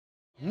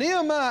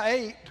Nehemiah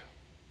 8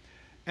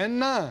 and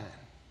 9.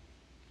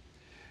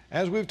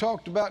 As we've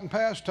talked about in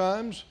past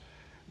times,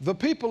 the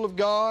people of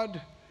God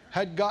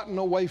had gotten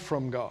away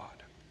from God.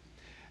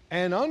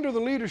 And under the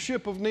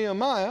leadership of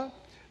Nehemiah,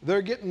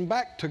 they're getting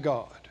back to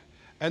God.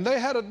 And they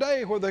had a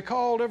day where they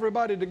called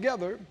everybody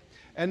together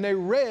and they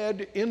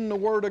read in the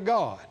Word of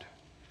God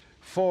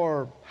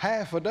for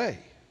half a day.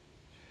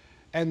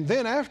 And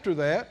then after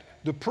that,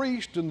 the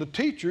priest and the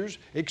teachers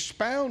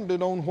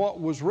expounded on what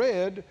was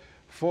read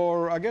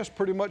for, I guess,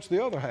 pretty much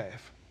the other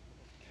half.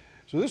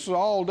 So this is an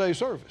all-day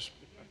service.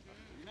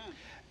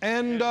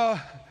 And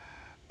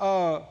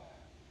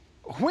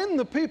when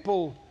the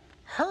people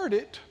heard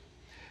it,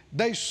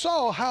 they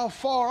saw how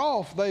far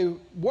off they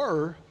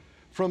were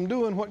from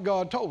doing what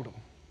God told them.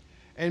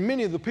 And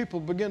many of the people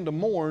began to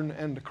mourn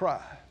and to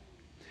cry.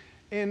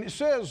 And it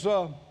says,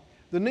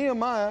 the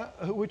Nehemiah,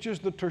 which is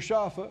the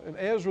Tershatha, and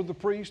Ezra the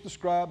priest, the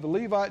scribe, the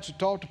Levites that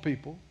taught the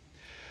people,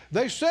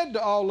 they said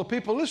to all the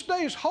people, this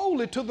day is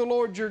holy to the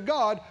Lord your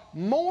God.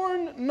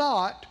 Mourn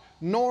not,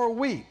 nor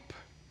weep.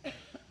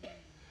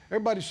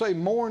 Everybody say,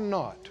 mourn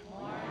not,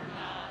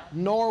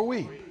 nor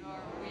weep.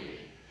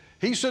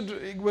 He said,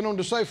 he went on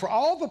to say, for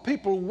all the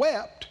people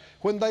wept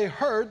when they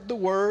heard the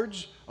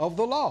words of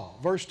the law.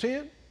 Verse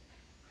 10.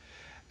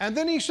 And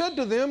then he said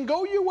to them,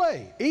 go your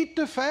way, eat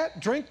the fat,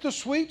 drink the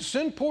sweet,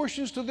 send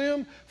portions to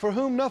them for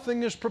whom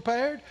nothing is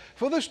prepared.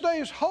 For this day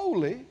is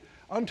holy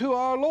unto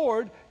our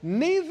Lord.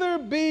 Neither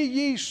be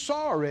ye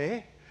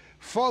sorry,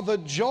 for the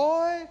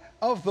joy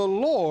of the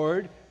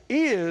Lord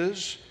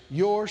is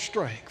your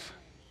strength.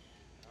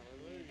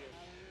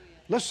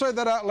 Let's say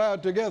that out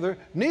loud together.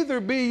 Neither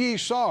be ye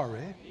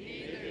sorry,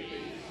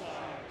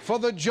 for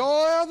the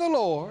joy of the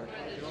Lord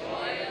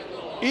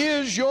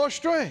is your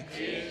strength.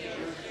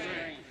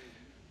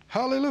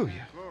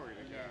 Hallelujah.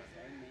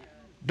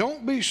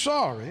 Don't be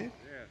sorry.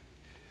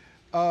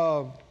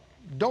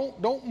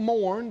 Don't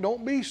mourn.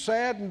 Don't be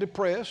sad and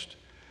depressed.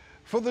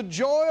 For the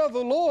joy of the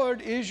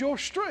Lord is your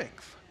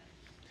strength.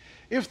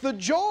 If the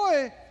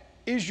joy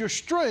is your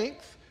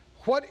strength,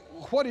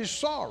 what is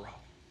sorrow?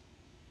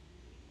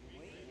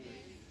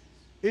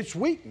 It's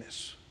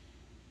weakness.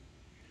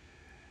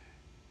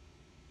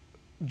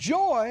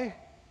 Joy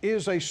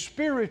is a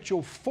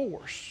spiritual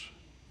force.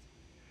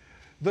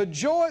 The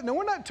joy, now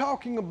we're not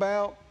talking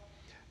about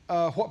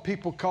what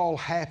people call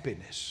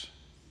happiness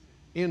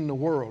in the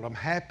world. I'm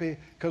happy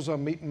because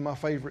I'm eating my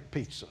favorite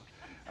pizza.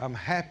 I'm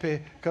happy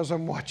because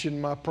I'm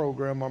watching my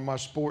program or my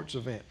sports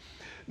event.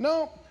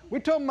 No, we're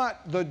talking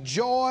about the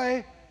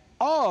joy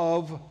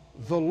of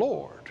the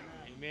Lord.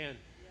 Amen.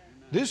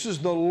 This is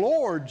the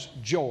Lord's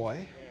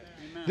joy.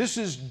 This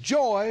is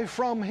joy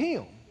from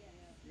Him.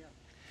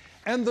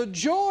 And the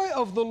joy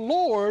of the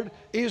Lord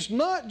is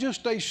not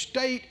just a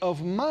state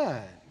of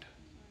mind.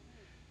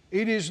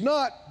 It is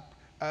not,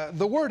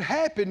 the word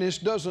happiness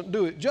doesn't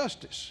do it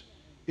justice.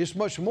 It's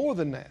much more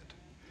than that.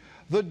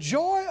 The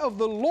joy of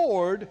the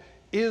Lord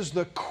is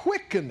the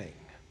quickening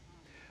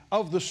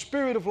of the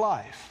Spirit of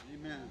life.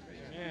 Amen.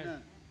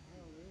 Amen.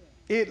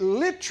 It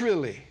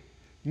literally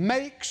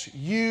makes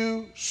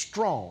you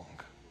strong.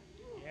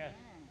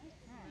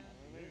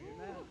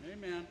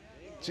 Amen.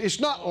 It's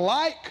not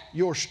like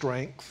your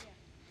strength.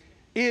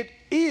 It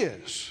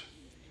is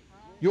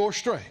your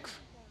strength.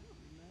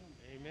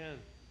 Amen.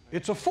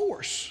 It's a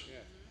force.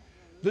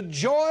 The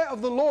joy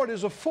of the Lord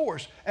is a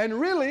force. And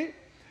really,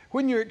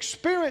 when you're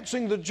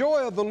experiencing the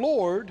joy of the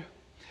Lord,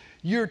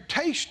 you're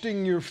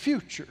tasting your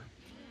future.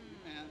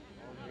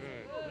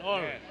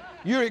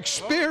 You're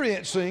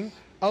experiencing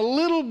a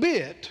little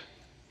bit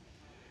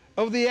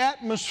of the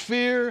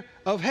atmosphere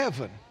of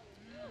heaven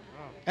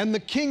and the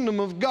kingdom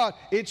of God.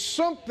 It's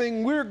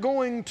something we're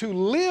going to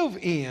live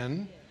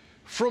in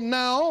from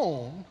now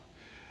on,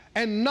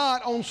 and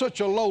not on such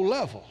a low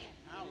level.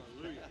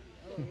 Hallelujah.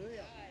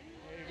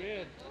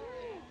 Amen.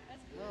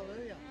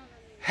 Hallelujah.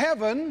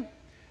 Heaven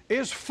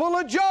is full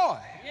of joy.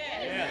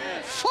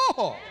 Yeah.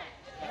 Full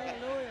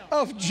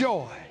of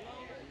joy.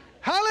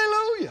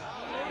 Hallelujah.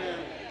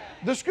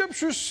 The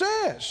scripture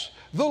says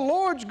the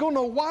Lord's going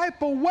to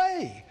wipe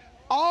away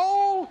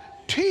all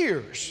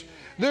tears.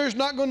 There's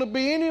not going to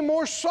be any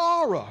more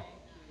sorrow,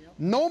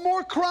 no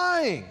more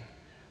crying,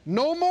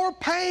 no more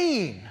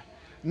pain,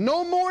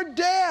 no more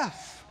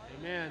death.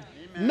 Amen.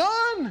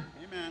 None.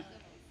 Amen.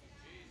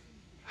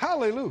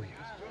 Hallelujah.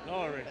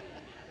 Glory.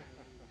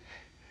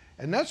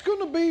 And that's going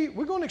to be,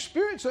 we're going to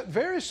experience that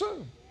very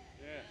soon.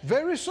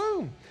 Very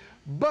soon.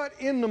 But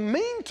in the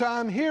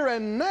meantime, here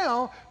and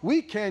now,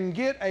 we can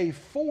get a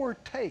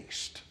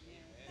foretaste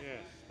Yes.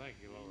 Thank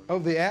you, Lord.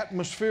 of the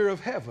atmosphere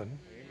of heaven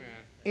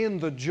in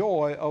the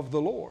joy of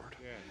the Lord.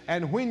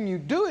 And when you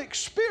do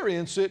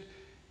experience it,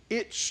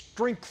 it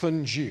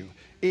strengthens you.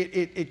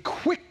 It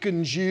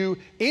quickens you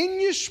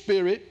in your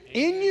spirit,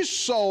 in your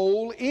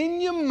soul,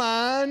 in your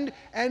mind,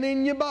 and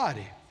in your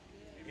body.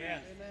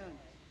 Yes.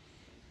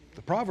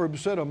 The proverb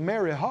said, a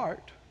merry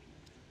heart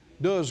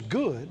does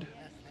good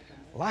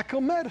like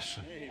a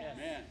medicine.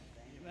 Amen.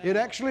 It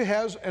actually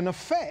has an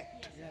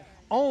effect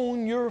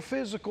on your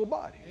physical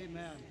body.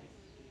 Amen.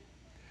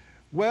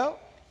 Well,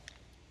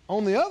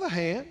 On the other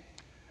hand,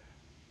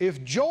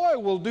 if joy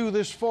will do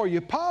this for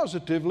you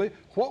positively,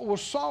 what will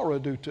sorrow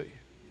do to you?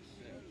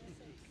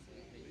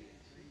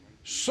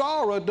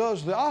 Sorrow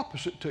does the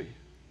opposite to you.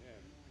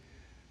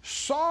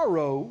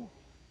 Sorrow,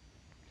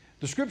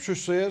 the Scripture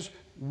says,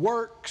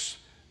 works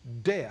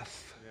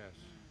death.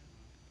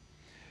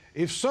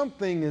 If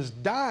something is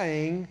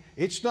dying,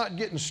 it's not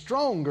getting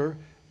stronger,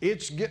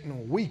 it's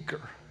getting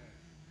weaker.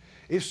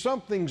 If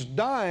something's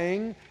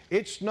dying,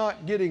 it's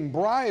not getting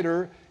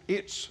brighter,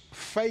 it's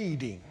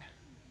fading.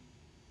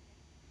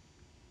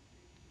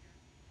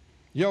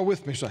 Y'all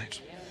with me,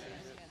 saints?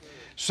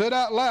 Said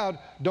out loud,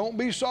 don't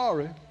be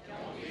sorry,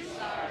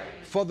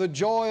 for the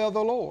joy of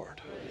the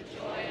Lord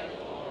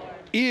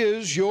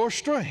is your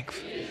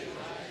strength.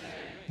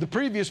 The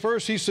previous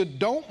verse, he said,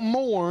 don't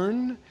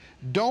mourn,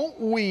 don't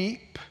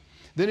weep.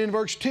 Then in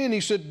verse 10,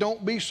 he said,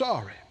 don't be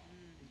sorry.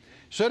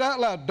 Said out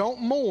loud, don't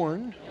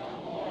mourn,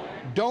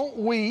 don't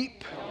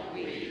weep,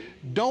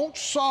 don't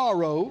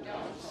sorrow.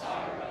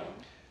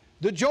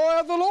 The joy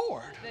of the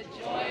Lord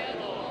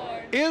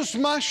is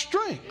my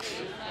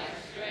strength.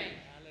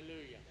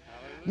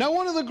 Now,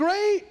 one of the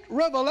great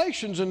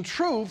revelations and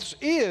truths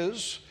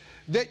is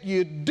that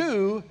you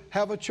do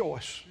have a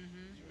choice.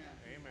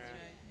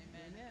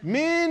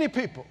 Many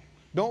people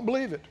don't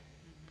believe it.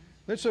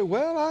 They say,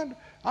 well,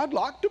 I'd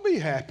like to be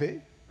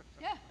happy.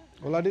 Yeah.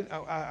 Well,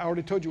 I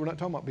already told you we're not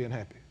talking about being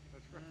happy.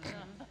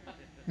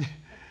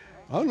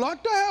 I'd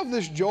like to have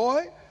this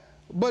joy,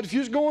 but if you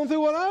was going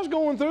through what I was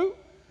going through,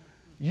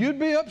 you'd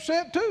be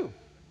upset too.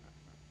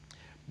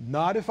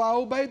 Not if I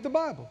obeyed the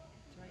Bible.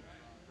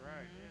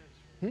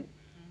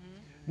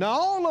 Now,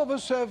 all of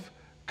us have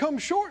come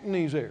short in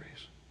these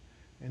areas.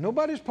 And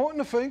nobody's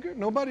pointing a finger,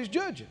 nobody's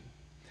judging.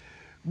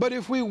 But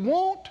if we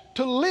want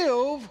to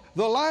live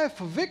the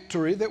life of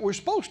victory that we're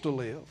supposed to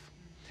live,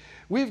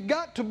 we've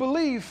got to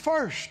believe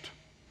first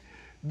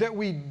that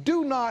we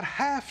do not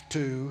have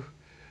to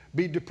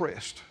be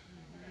depressed.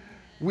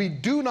 We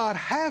do not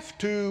have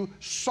to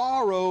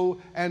sorrow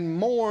and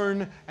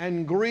mourn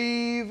and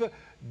grieve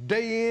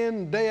day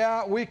in, day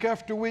out, week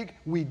after week.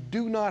 We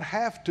do not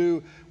have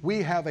to.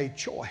 We have a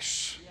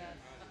choice.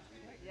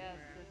 Yes,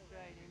 that's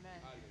right. Amen.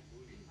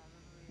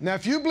 Now,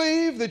 if you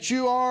believe that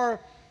you are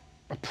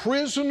a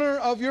prisoner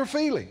of your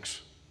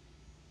feelings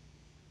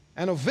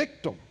and a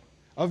victim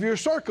of your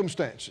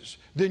circumstances,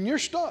 then you're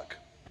stuck.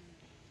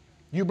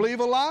 You believe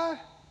a lie,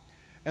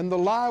 and the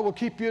lie will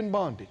keep you in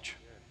bondage.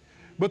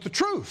 But the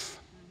truth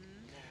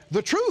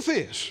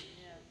is,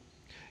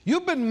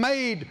 you've been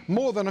made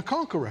more than a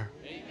conqueror.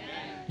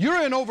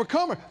 You're an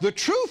overcomer. The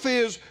truth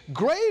is,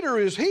 greater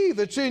is He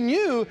that's in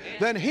you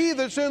than he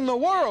that's in the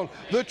world.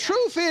 The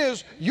truth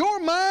is, your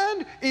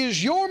mind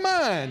is your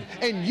mind,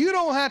 and you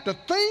don't have to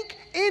think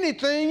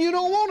anything you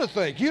don't want to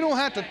think. You don't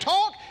have to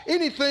talk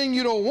anything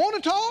you don't want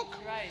to talk.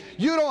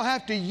 You don't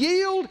have to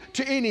yield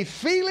to any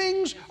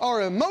feelings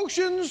or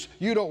emotions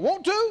you don't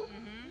want to.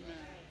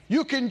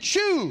 You can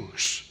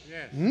choose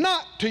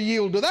not to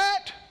yield to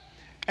that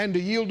and to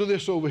yield to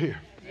this over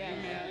here.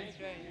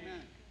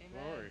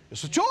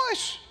 It's a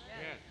choice.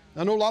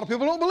 I know a lot of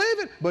people don't believe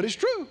it, but it's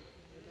true.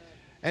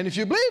 And if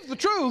you believe the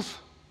truth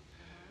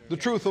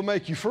will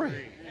make you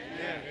free.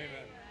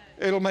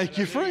 It'll make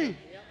you free.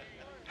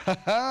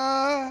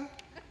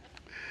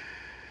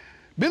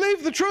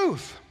 Believe the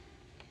truth.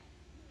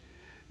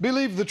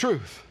 Believe the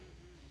truth.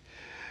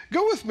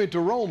 Go with me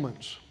to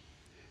Romans,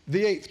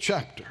 the 8th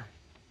chapter.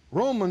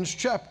 Romans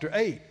chapter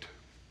 8.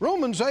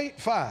 Romans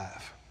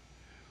 8:5.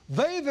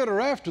 They that are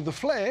after the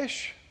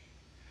flesh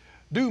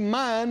do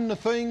mind the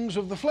things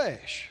of the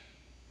flesh,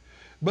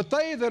 but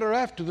they that are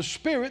after the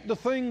Spirit, the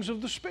things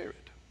of the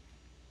Spirit.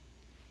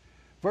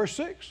 Verse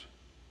 6.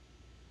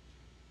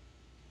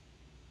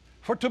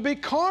 For to be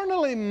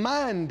carnally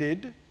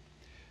minded,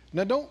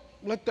 now don't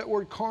let that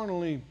word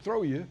carnally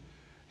throw you.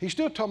 He's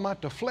still talking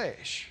about the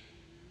flesh.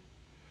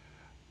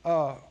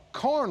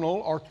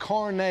 Carnal or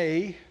carne,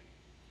 you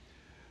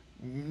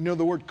know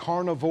the word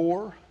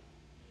carnivore?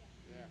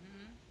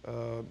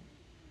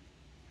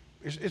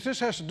 This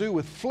has to do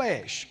with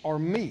flesh or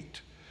meat.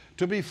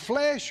 To be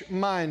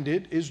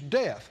flesh-minded is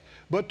death,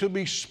 but to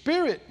be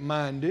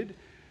spirit-minded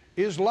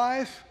is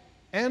life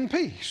and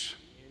peace.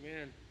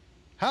 Amen.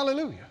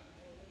 Hallelujah.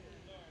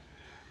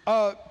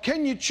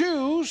 Can you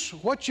choose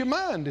what your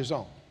mind is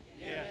on?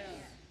 Yes.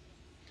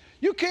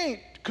 You can't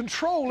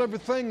control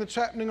everything that's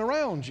happening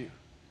around you.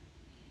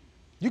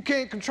 You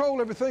can't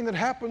control everything that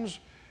happens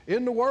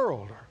in the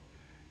world or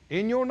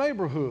in your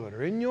neighborhood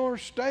or in your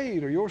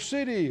state or your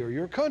city or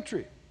your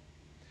country.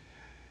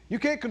 You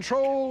can't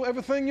control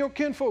everything your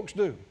kinfolks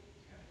do.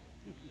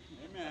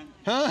 Amen.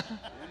 Huh?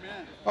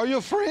 Amen. Or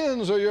your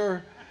friends or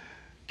your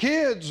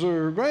kids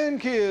or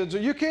grandkids. Or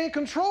you can't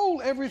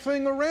control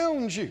everything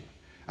around you.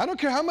 I don't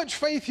care how much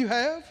faith you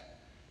have.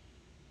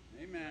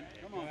 Amen.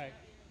 Come on.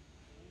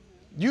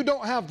 You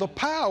don't have the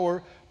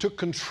power to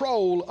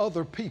control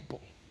other people.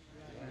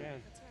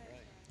 Amen.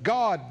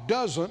 God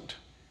doesn't,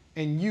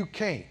 and you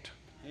can't.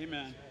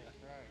 Amen.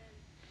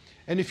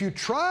 And if you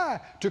try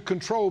to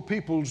control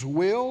people's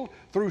will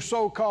through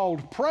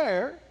so-called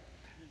prayer,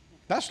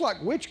 That's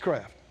like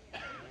witchcraft.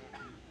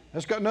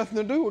 That's got nothing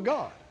to do with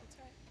God.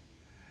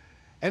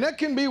 And that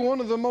can be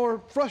one of the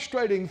more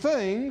frustrating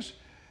things,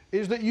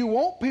 is that you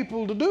want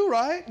people to do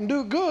right and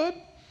do good,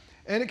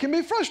 and it can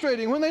be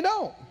frustrating when they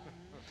don't.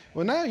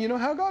 Well, now you know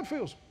how God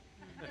feels.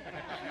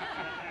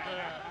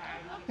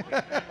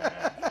 I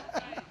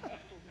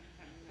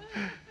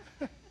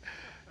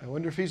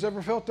wonder if he's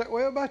ever felt that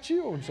way about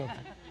you on something.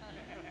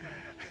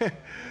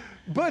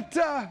 But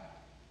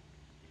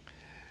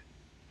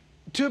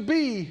to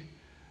be,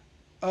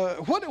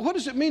 what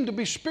does it mean to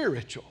be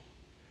spiritual?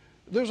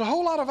 There's a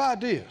whole lot of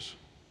ideas.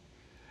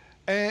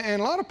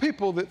 And a lot of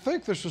people that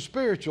think they're so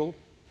spiritual,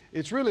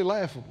 it's really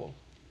laughable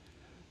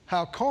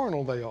how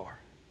carnal they are.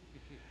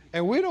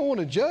 And we don't want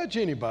to judge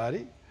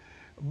anybody,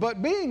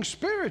 but being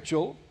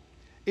spiritual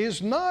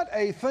is not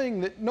a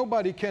thing that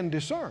nobody can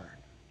discern.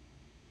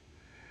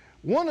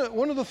 One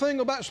of the things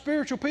about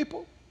spiritual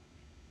people,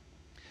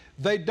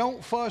 they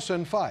don't fuss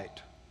and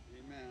fight.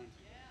 Amen.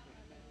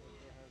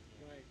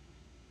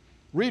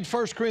 Read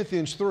 1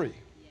 Corinthians 3.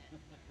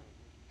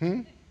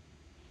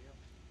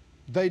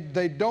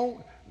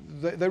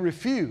 They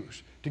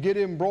refuse to get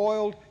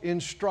embroiled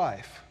in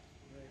strife.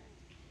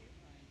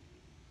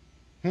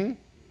 They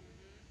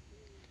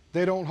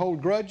don't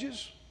hold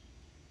grudges.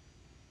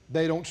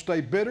 They don't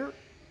stay bitter.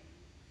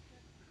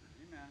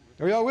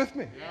 Are y'all with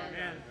me?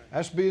 Amen.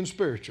 That's being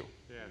spiritual.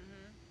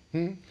 Yes.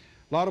 A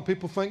lot of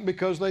people think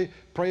because they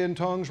pray in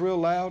tongues real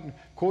loud and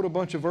quote a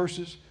bunch of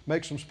verses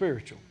makes them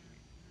spiritual.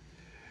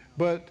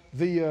 But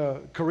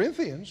the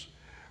Corinthians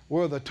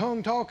were the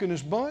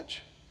tongue-talkingest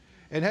bunch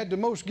and had the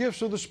most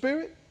gifts of the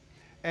Spirit.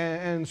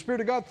 And the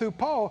Spirit of God through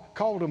Paul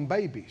called them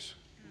babies,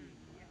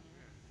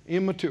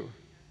 immature.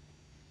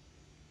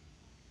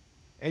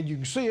 And you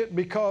can see it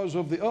because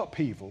of the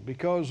upheaval,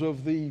 because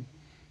of the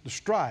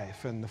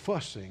strife and the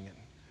fussing and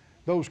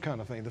those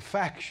kind of things, the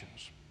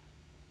factions.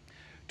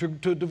 To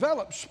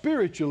develop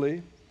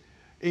spiritually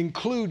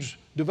includes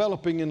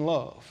developing in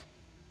love.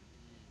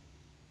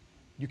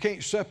 You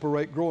can't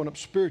separate growing up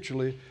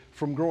spiritually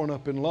from growing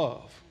up in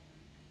love.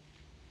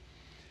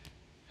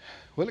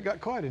 Well, it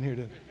got quiet in here,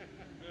 didn't it?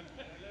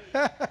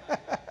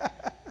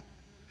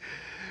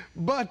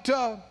 But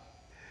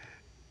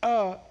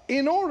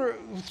in order,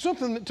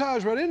 something that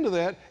ties right into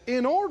that,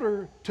 in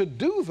order to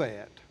do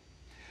that,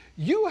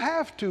 you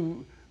have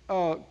to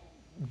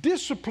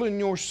discipline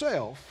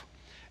yourself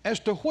as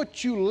to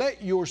what you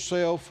let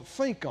yourself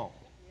think on.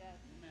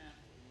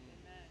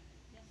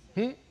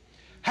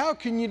 How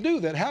can you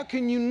do that? How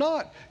can you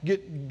not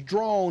get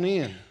drawn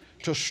in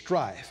to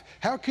strife?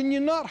 How can you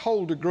not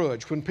hold a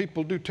grudge when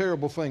people do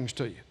terrible things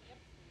to you?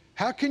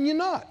 How can you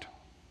not?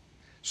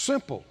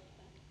 Simple.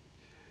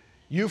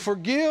 You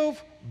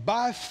forgive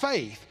by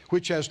faith,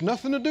 which has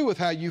nothing to do with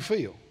how you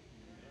feel.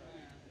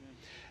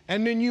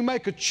 And then you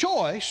make a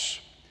choice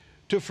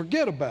to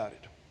forget about it.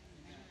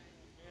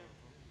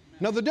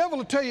 Now, the devil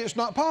will tell you it's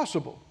not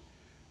possible,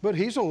 but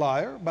he's a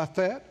liar about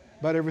that,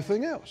 about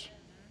everything else.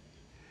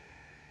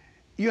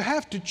 You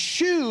have to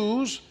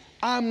choose,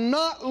 I'm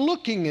not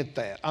looking at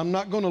that. I'm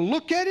not going to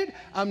look at it.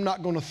 I'm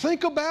not going to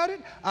think about it.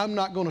 I'm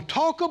not going to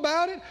talk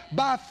about it.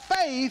 By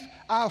faith,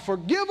 I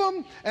forgive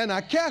them, and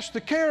I cast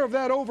the care of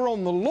that over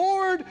on the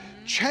Lord.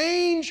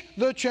 Change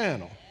the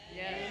channel.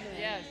 Yes,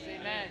 yes,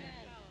 amen.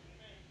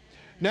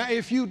 Now,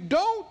 if you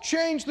don't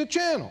change the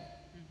channel,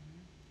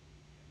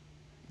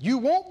 you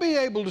won't be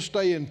able to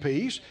stay in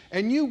peace,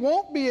 and you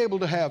won't be able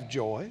to have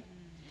joy.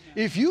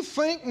 If you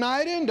think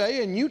night and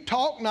day and you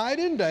talk night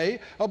and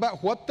day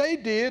about what they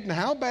did and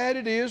how bad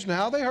it is and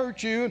how they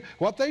hurt you and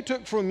what they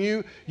took from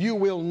you, you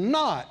will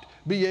not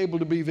be able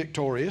to be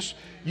victorious.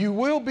 You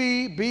will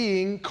be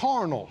being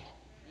carnal,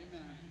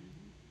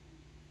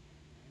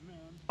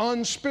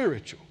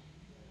 unspiritual.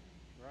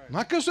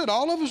 Like I said,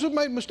 all of us have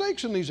made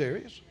mistakes in these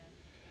areas.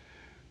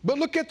 But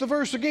look at the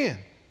verse again.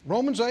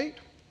 Romans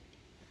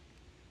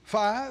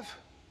 8:5.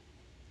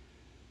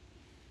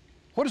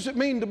 What does it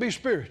mean to be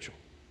spiritual?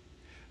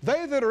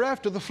 They that are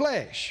after the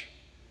flesh,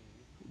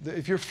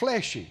 if you're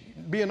fleshy,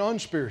 being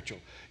unspiritual,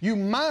 you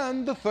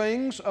mind the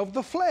things of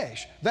the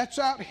flesh. That's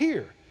out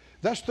here.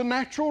 That's the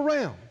natural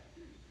realm.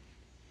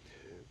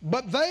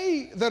 But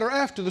they that are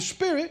after the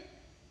Spirit,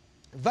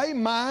 they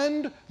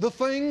mind the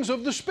things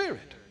of the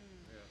Spirit.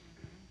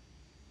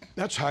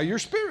 That's how you're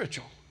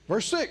spiritual.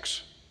 Verse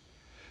 6.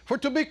 For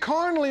to be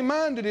carnally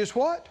minded is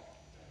what?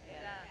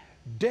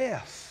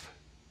 Death.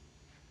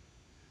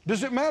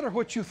 Does it matter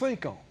what you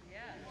think on?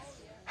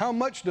 How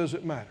much does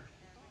it matter?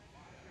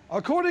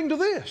 According to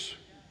this,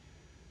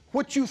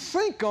 what you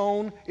think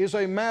on is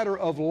a matter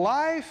of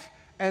life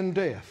and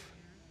death.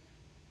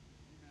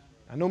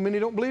 I know many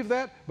don't believe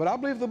that, but I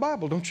believe the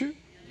Bible, don't you?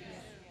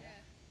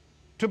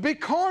 To be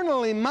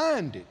carnally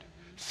minded,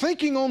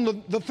 thinking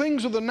on the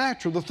things of the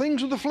natural, the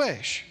things of the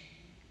flesh.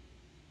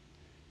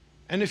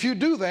 And if you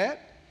do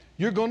that,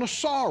 you're going to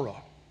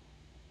sorrow.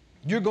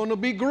 You're going to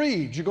be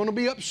grieved. You're going to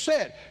be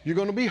upset. You're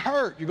going to be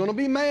hurt. You're going to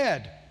be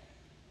mad.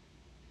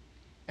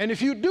 And if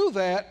you do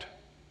that,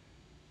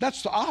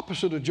 that's the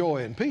opposite of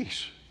joy and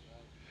peace.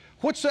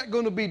 What's that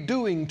going to be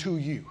doing to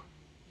you?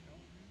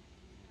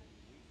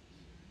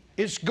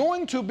 it's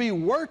going to be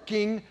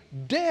working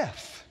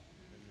death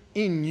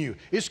in you.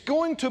 It's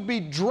going to be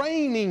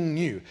draining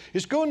you.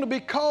 It's going to be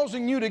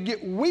causing you to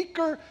get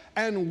weaker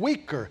and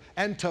weaker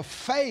and to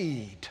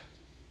fade.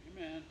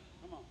 Amen.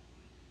 Come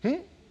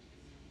on.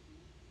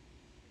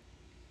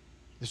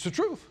 It's the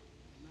truth.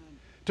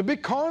 To be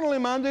carnally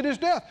minded is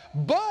death.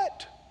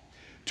 But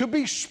to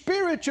be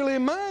spiritually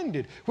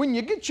minded, when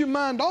you get your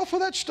mind off of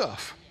that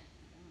stuff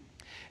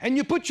and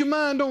you put your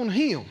mind on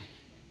Him,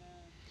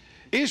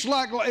 it's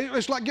like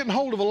getting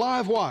hold of a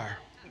live wire.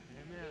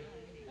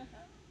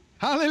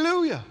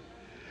 Hallelujah.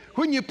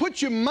 When you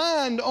put your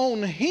mind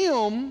on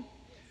Him,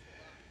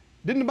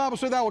 didn't the Bible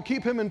say thou will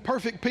keep him in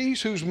perfect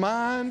peace whose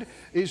mind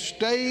is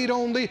stayed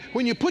on thee?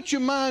 When you put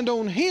your mind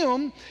on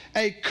Him,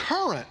 a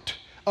current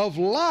of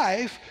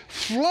life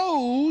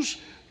flows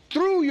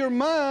through your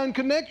mind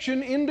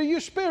connection into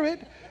your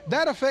spirit.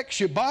 That affects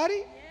your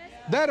body.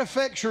 That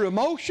affects your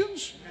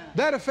emotions.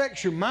 That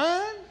affects your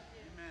mind.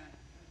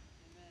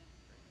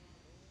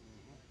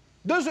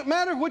 Doesn't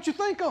matter what you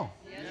think on.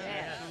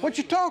 What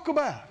you talk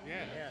about.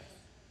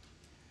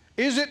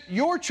 Is it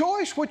your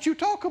choice what you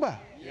talk about?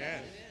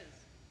 Yes.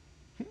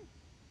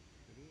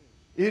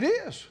 It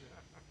is.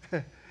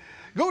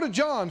 Go to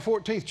John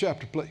 14th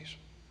chapter, please.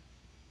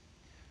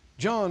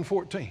 John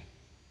 14.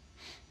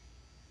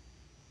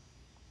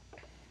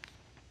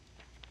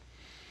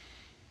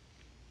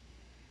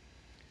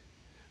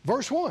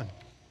 Verse 1.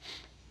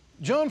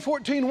 John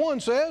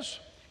 14:1 says,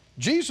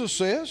 Jesus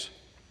says,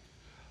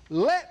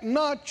 let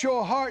not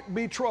your heart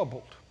be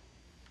troubled.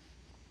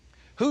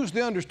 Who's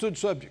the understood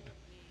subject?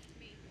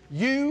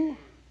 You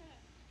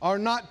are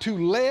not to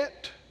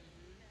let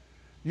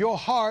your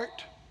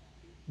heart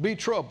be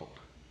troubled.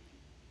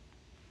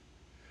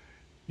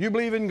 You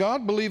believe in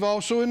God, believe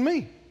also in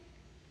me.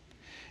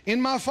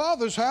 In my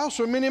Father's house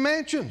are many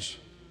mansions.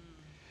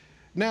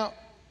 Now,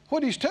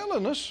 what He's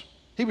telling us,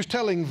 He was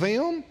telling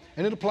them,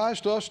 and it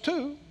applies to us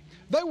too.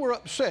 They were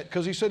upset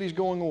because He said He's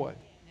going away.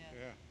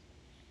 Yeah.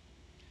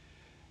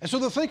 And so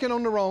they're thinking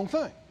on the wrong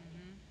thing.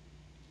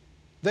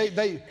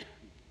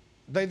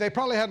 They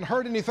probably hadn't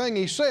heard anything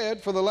He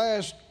said for the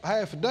last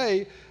half a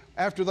day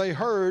after they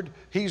heard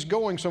He's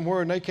going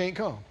somewhere and they can't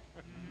come.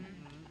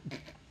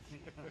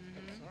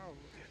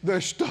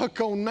 They're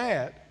stuck on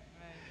that.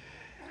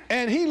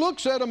 And He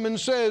looks at them and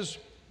says,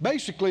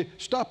 basically,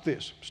 stop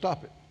this,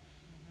 stop it.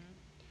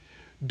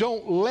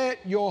 Don't let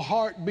your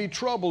heart be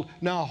troubled.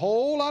 Now, a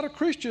whole lot of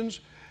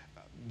Christians,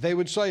 they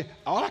would say,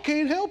 oh, I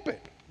can't help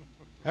it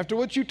after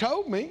what you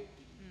told me.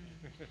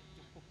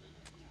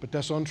 But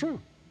that's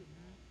untrue.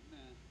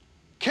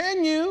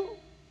 Can you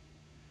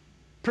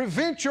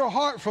prevent your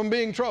heart from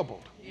being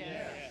troubled?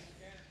 Yes.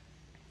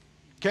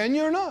 Can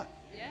you or not?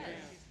 Yes.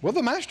 Well,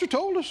 the Master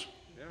told us.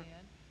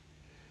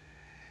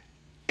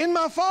 In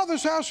my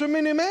Father's house are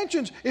many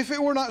mansions. If it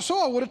were not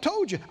so, I would have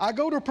told you. I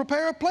go to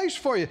prepare a place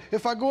for you.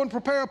 If I go and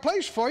prepare a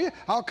place for you,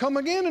 I'll come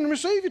again and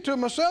receive you to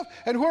myself.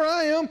 And where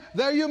I am,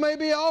 there you may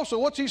be also.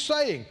 What's He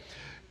saying?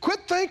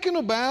 Quit thinking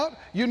about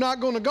you're not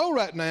going to go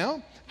right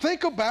now.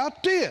 Think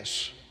about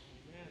this.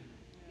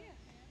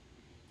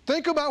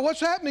 Think about what's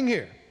happening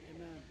here.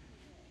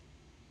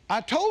 I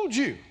told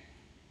you,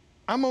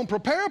 I'm going to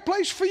prepare a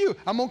place for you.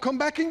 I'm going to come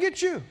back and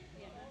get you.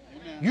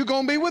 You're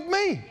going to be with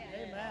me.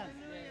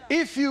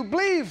 If you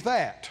believe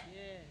that,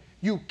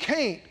 you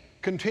can't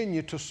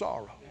continue to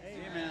sorrow.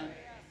 Amen.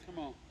 Come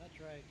on. That's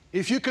right.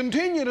 If you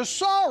continue to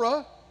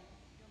sorrow,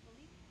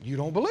 you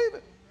don't believe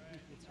it.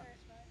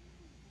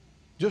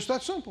 Just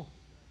that simple.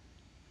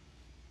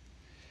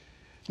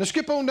 Now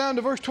skip on down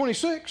to verse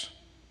 26.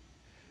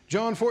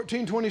 John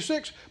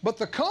 14:26. But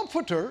the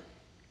Comforter,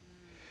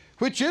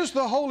 which is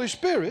the Holy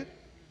Spirit,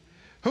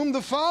 whom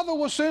the Father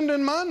will send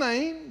in my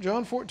name,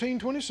 John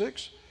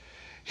 14:26,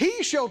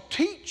 He shall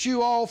teach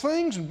you all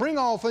things and bring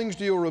all things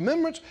to your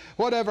remembrance,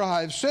 whatever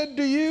I have said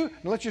to you.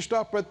 And let you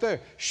stop right there.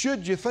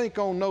 Should you think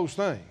on those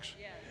things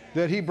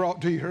that He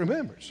brought to your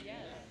remembrance?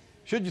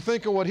 Should you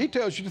think on what He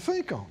tells you to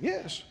think on?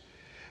 Yes.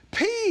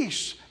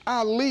 Peace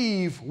I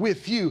leave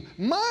with you.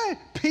 My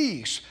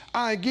peace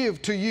I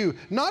give to you.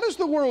 Not as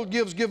the world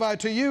gives, give I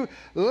to you.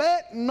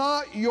 Let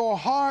not your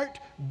heart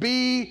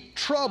be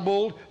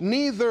troubled,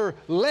 neither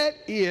let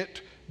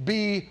it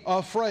be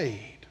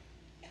afraid.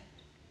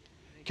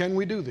 Can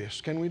we do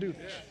this? Can we do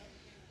this?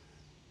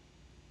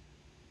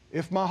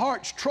 If my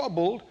heart's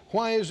troubled,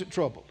 why is it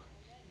troubled?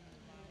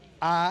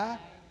 I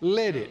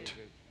let it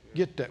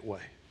get that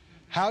way.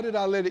 How did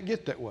I let it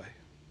get that way?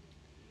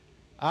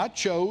 I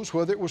chose,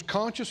 whether it was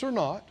conscious or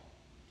not,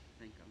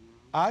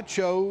 I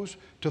chose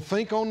to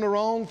think on the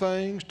wrong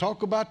things,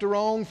 talk about the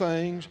wrong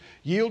things,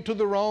 yield to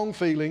the wrong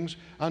feelings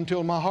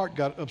until my heart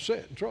got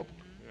upset and troubled.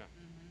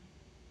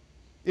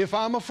 If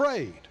I'm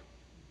afraid,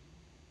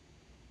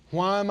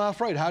 why am I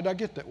afraid? How did I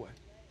get that way?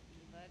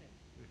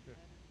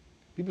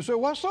 People say,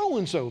 why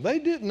so-and-so? They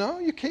didn't know.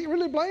 You can't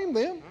really blame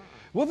them.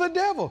 Well, the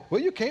devil.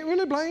 Well, you can't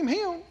really blame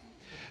him.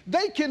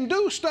 They can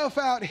do stuff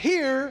out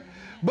here,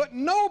 but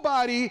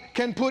nobody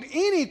can put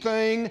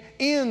anything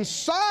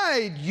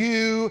inside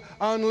you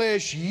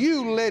unless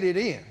you let it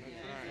in.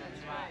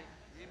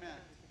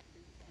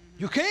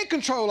 You can't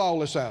control all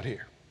this out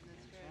here.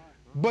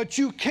 But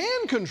you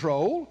can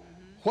control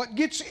what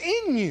gets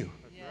in you.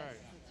 Yes,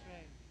 that's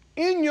right.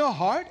 In your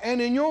heart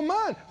and in your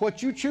mind.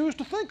 What you choose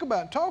to think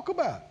about, talk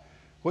about.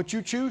 What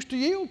you choose to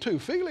yield to,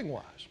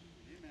 feeling-wise.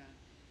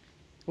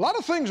 A lot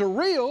of things are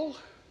real,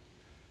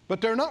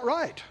 but they're not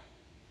right.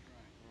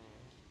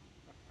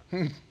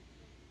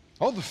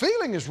 Oh, the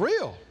feeling is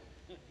real,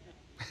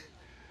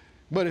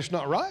 but it's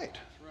not right.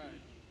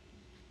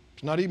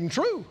 It's not even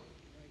true.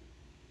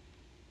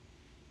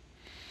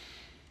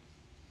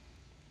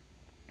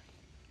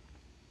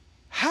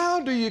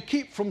 How do you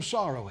keep from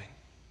sorrowing?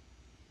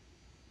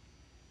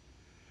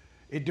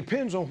 It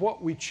depends on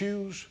what we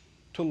choose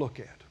to look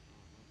at.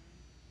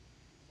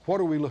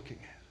 What are we looking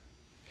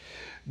at?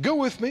 Go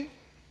with me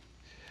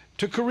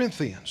to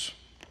Corinthians.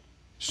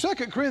 2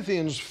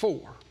 Corinthians 4.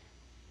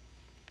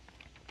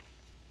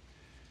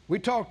 We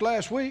talked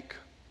last week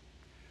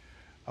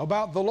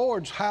about the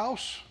Lord's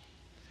house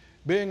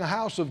being a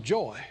house of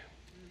joy.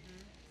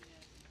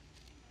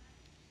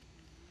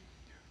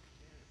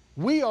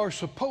 We are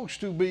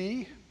supposed to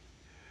be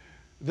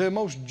the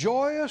most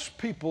joyous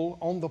people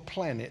on the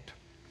planet,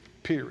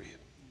 period.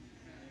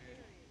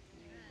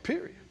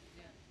 Period.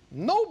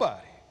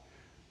 Nobody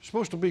is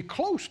supposed to be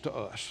close to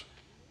us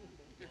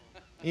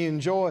in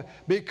joy,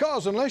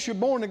 because unless you're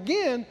born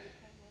again,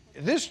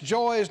 this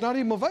joy is not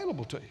even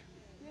available to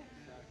you.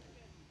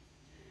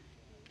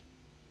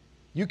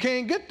 You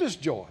can't get this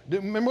joy.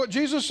 Remember what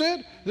Jesus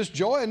said? This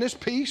joy and this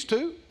peace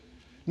too?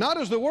 Not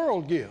as the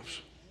world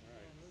gives.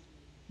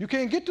 You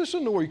can't get this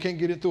in the world. You can't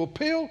get it through a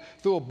pill,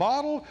 through a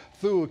bottle,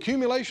 through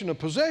accumulation of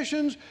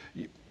possessions.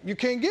 You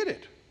can't get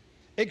it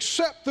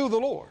except through the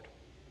Lord.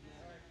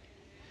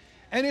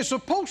 And it's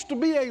supposed to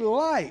be a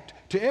light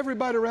to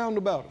everybody around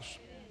about us.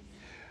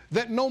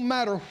 That no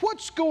matter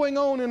what's going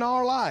on in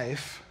our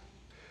life,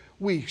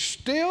 we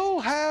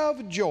still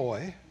have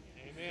joy.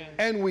 Amen.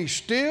 And we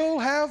still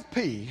have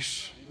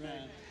peace.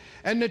 Amen.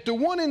 And that the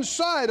one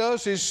inside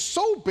us is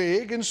so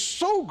big and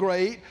so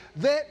great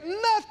that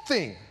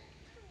nothing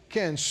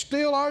can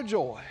steal our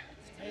joy.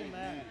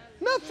 Amen.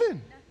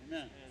 Nothing.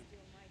 Amen.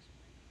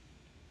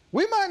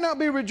 We might not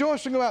be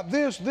rejoicing about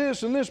this,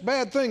 and this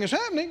bad thing is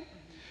happening,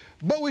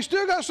 but we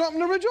still got something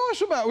to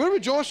rejoice about. We're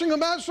rejoicing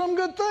about some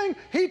good thing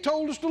He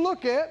told us to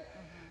look at.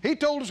 He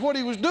told us what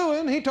He was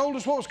doing. He told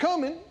us what was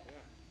coming.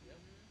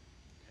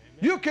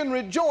 You can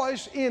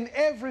rejoice in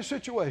every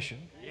situation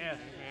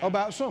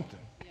about something.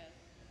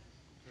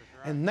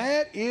 And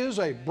that is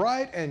a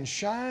bright and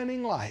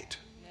shining light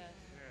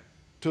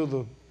to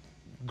the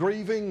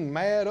grieving,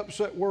 mad,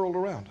 upset world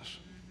around us.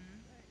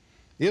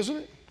 Isn't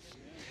it?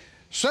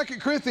 2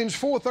 Corinthians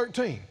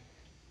 4:13.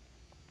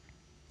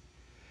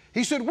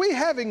 He said, we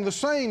having the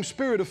same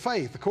spirit of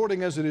faith,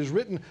 according as it is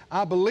written,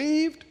 I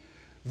believed,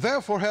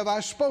 therefore have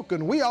I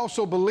spoken. We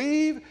also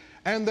believe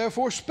and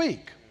therefore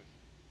speak.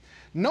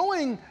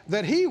 Knowing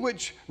that He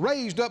which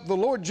raised up the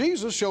Lord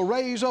Jesus shall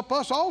raise up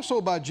us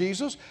also by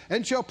Jesus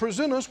and shall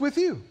present us with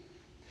you.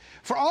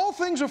 For all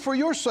things are for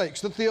your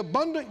sakes, that the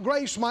abundant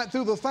grace might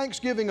through the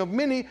thanksgiving of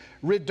many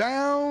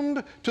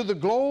redound to the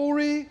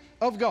glory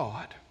of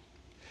God.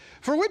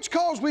 For which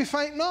cause we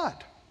faint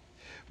not.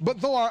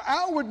 But though our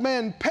outward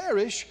man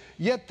perish,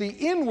 yet the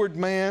inward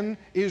man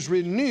is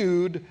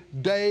renewed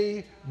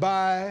day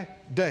by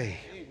day.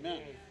 Amen.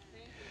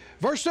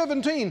 Verse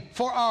 17,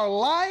 for our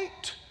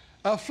light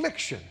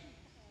affliction.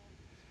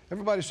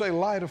 Everybody say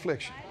light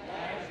affliction.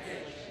 Light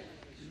affliction.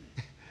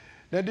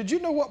 Now, did you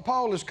know what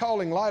Paul is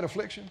calling light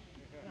affliction?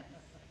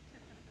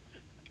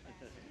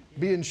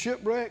 Being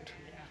shipwrecked,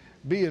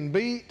 being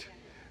beat,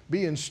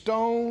 being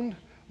stoned,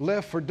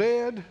 left for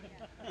dead,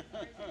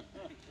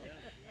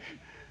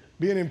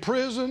 being in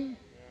prison.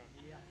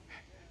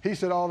 He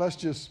said, oh, that's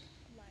just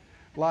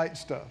light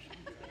stuff.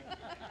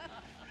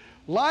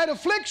 Light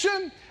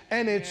affliction,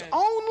 and it's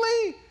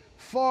only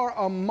for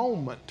a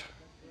moment.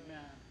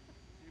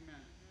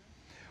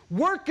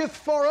 Worketh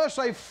for us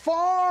a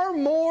far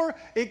more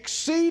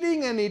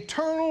exceeding and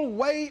eternal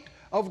weight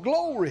of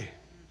glory.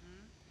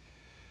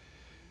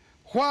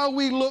 While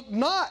we look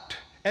not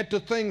at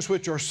the things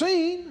which are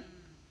seen,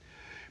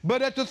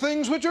 but at the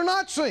things which are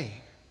not seen.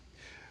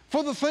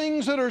 For the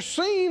things that are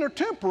seen are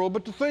temporal,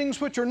 but the things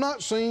which are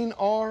not seen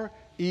are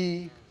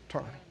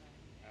eternal.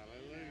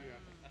 Hallelujah.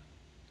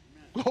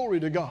 Glory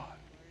to God.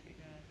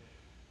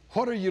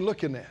 What are you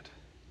looking at?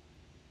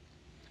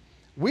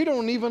 We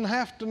don't even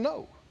have to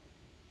know.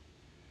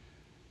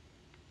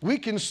 We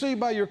can see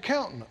by your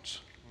countenance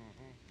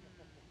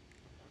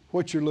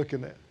what you're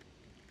looking at.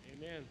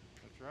 Amen.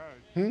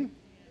 That's right.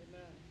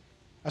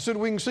 I said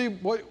we can see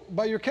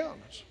by your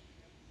countenance.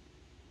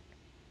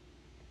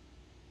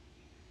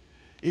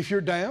 If you're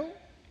down,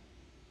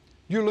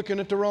 you're looking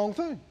at the wrong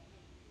thing.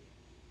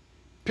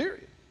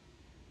 Period.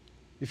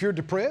 If you're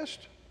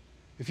depressed,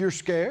 if you're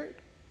scared,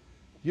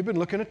 you've been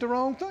looking at the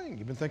wrong thing.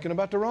 You've been thinking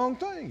about the wrong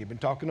thing. You've been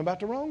talking about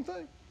the wrong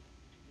thing.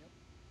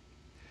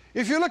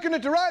 If you're looking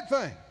at the right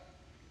thing,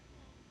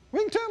 we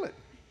can tell it.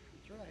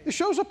 It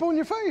shows up on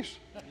your face.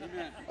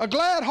 Amen. A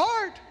glad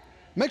heart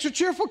makes a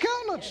cheerful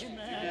countenance.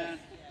 Amen.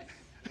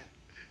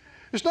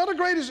 It's not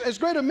as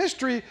great a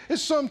mystery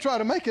as some try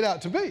to make it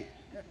out to be.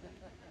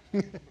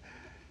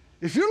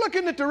 If you're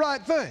looking at the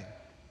right thing,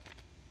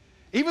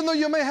 even though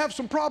you may have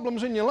some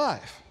problems in your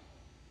life,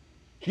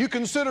 you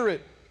consider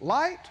it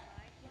light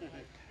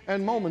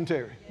and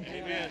momentary.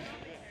 Amen.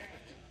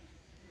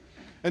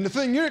 And the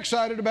thing you're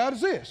excited about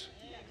is this.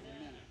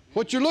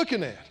 What you're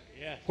looking at.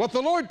 What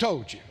the Lord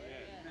told you.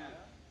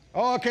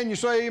 Oh, can you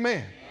say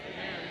amen?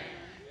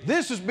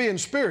 This is being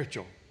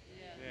spiritual.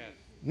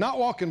 Not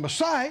walking by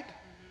sight,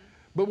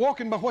 but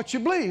walking by what you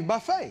believe, by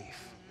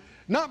faith.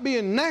 Not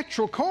being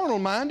natural, carnal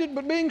minded,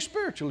 but being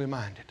spiritually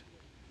minded.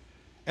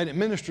 And it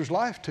ministers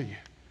life to you.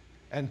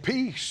 And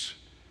peace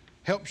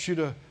helps you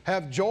to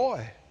have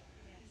joy.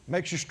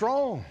 Makes you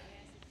strong.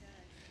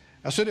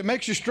 I said it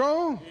makes you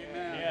strong.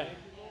 Amen.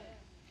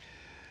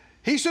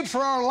 He said, for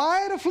our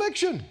light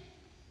affliction.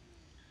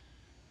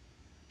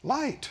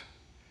 Light.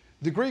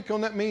 The Greek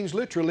on that means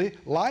literally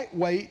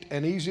lightweight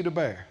and easy to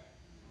bear.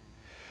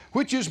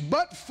 Which is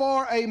but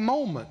for a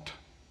moment.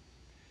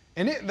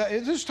 And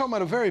this is talking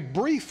about a very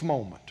brief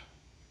moment.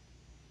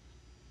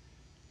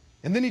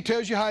 And then he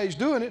tells you how he's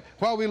doing it,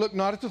 while we look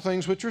not at the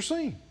things which are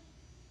seen.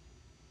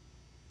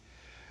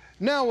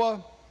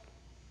 Now,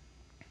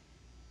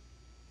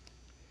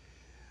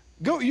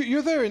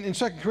 you're there in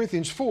 2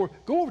 Corinthians 4.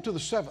 Go over to the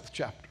 7th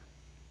chapter.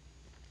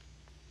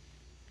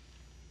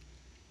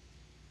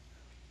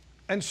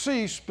 And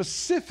see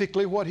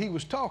specifically what he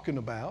was talking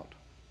about.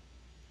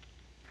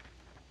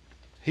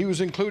 He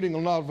was including a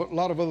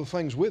lot of other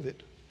things with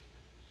it.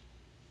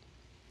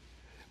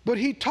 But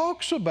he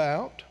talks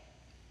about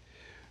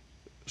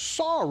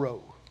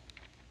sorrow.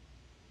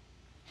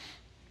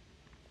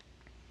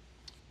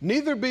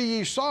 Neither be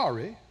ye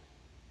sorry.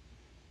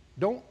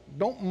 Don't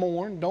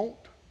mourn, don't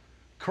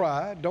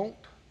cry, don't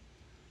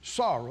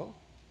sorrow,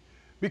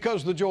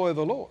 because the joy of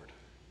the Lord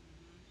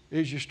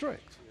is your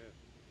strength.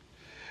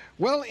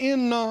 Well,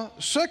 in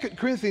 2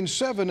 Corinthians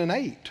 7 and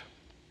 8,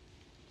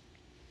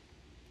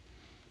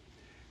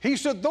 he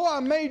said, though I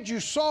made you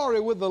sorry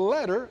with the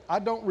letter, I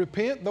don't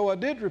repent, though I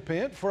did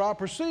repent, for I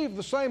perceive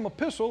the same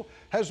epistle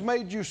has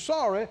made you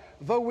sorry,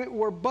 though it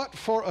were but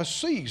for a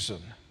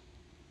season.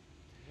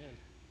 Amen.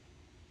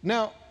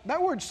 Now,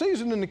 that word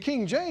season in the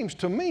King James,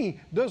 to me,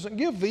 doesn't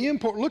give the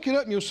import. Look it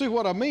up and you'll see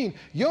what I mean.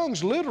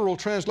 Young's literal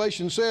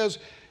translation says,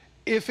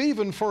 if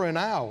even for an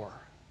hour.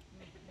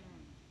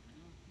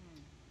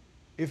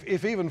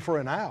 If even for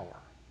an hour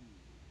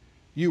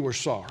you were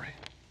sorry.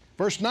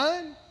 Verse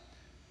 9,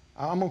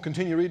 I'm going to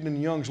continue reading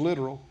in Young's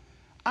literal.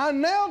 I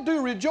now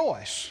do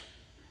rejoice.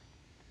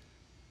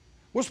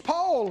 Was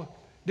Paul,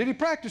 did he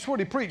practice what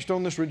he preached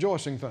on this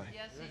rejoicing thing?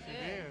 Yes, he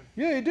did.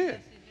 Yeah, he did.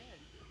 Yes, he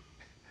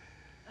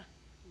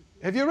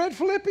did. Have you read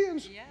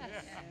Philippians? Yes.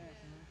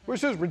 Where it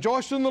says,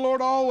 rejoice in the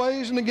Lord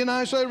always, and again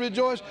I say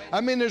rejoice.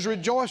 I mean, there's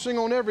rejoicing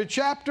on every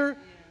chapter.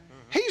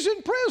 He's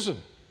in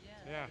prison.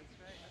 Yeah.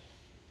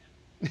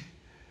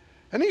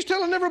 And he's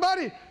telling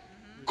everybody,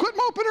 quit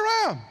moping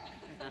around.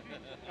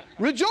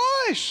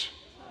 Rejoice.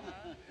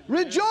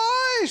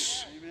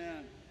 Rejoice.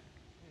 Amen.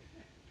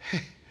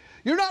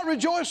 You're not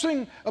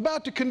rejoicing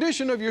about the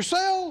condition of your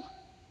cell,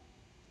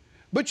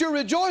 but you're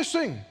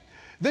rejoicing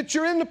that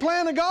you're in the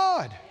plan of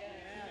God,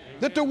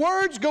 that the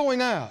word's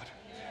going out,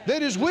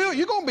 that His will.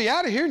 You're going to be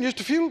out of here in just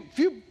a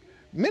few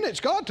minutes,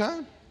 God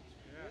time.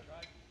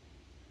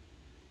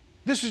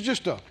 This is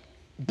just a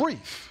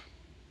brief,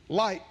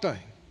 light thing.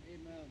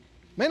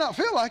 May not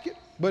feel like it,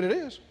 but it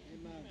is.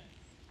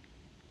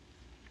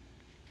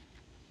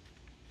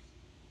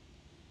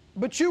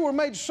 But you were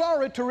made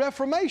sorry to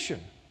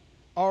reformation,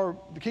 or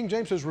the King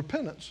James says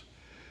repentance.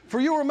 For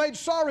you were made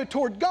sorry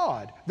toward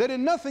God, that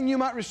in nothing you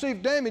might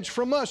receive damage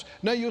from us.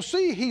 Now you'll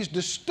see he's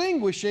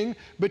distinguishing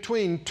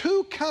between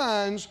two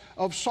kinds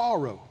of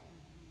sorrow.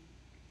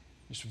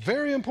 It's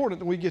very important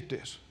that we get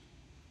this.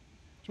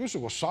 So we say,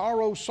 well,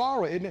 sorrow,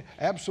 isn't it?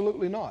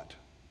 Absolutely not.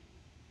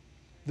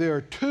 There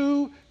are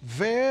two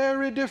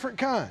very different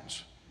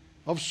kinds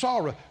of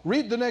sorrow.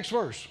 Read the next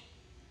verse.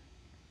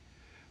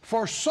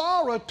 For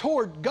sorrow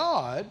toward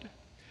God,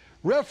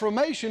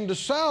 reformation to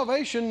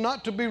salvation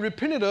not to be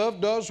repented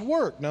of does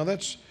work. Now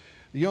that's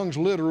the Young's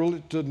literal.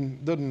 It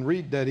doesn't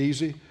read that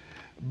easy.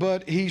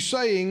 But he's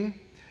saying,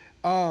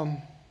 we'll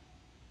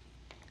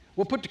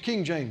put the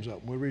King James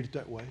up and we'll read it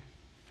that way.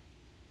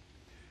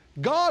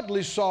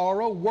 Godly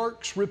sorrow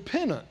works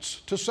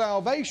repentance to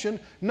salvation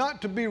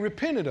not to be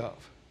repented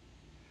of.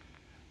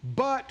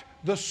 But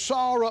the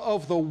sorrow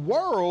of the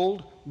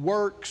world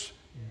works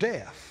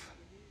death.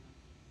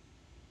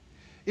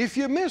 If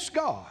you miss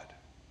God,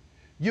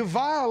 you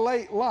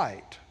violate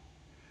light,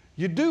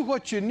 you do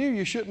what you knew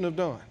you shouldn't have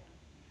done,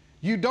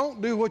 you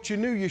don't do what you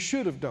knew you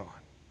should have done,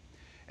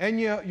 and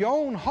your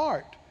own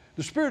heart,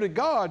 the Spirit of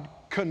God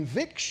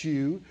convicts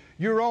you,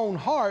 your own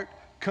heart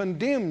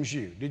condemns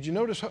you. Did you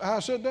notice how I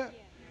said that?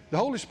 The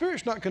Holy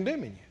Spirit's not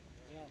condemning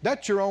you.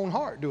 That's your own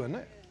heart doing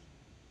that.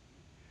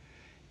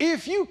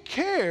 If you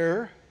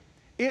care,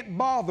 it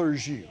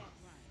bothers you.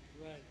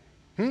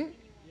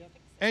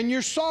 And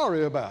you're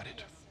sorry about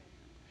it.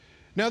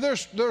 Now,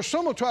 there's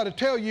some will try to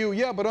tell you,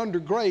 yeah, but under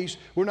grace,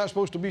 we're not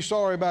supposed to be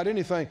sorry about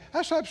anything.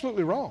 That's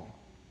absolutely wrong.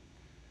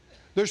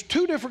 There's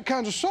two different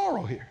kinds of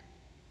sorrow here.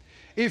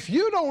 If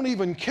you don't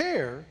even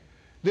care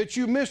that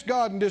you missed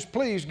God and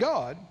displeased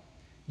God,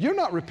 you're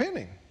not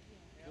repenting.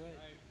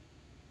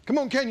 Come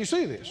on, can you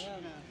see this?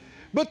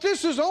 But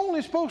this is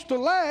only supposed to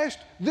last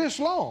this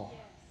long.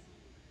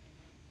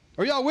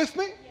 Are y'all with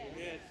me?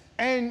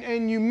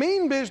 And you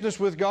mean business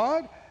with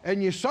God,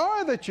 and you're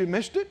sorry that you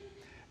missed it,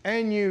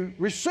 and you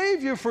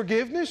receive your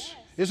forgiveness.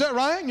 Is that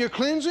right? And your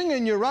cleansing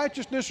and your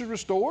righteousness is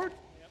restored.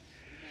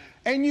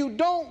 And you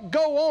don't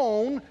go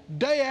on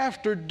day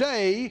after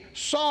day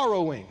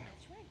sorrowing.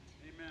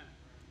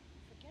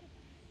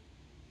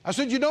 I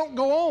said you don't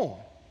go on.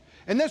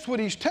 And that's what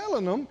he's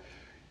telling them.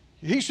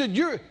 He said,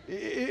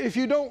 if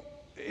you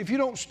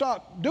don't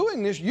stop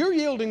doing this, you're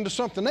yielding to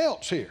something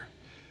else here.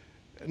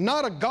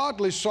 Not a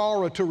godly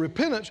sorrow to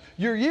repentance.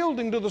 You're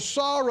yielding to the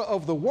sorrow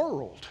of the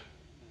world.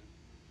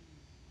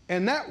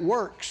 And that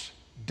works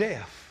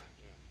death.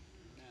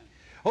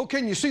 Oh,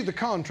 can you see the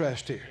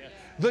contrast here?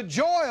 The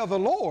joy of the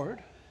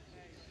Lord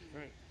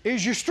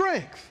is your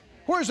strength.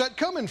 Where's that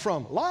coming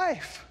from?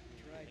 Life.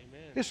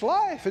 It's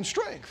life and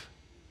strength.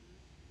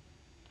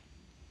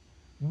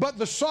 But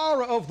the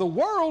sorrow of the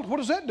world, what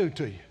does that do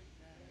to you?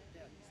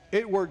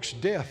 It works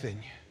death in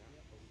you.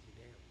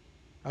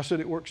 I said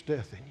it works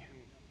death in you.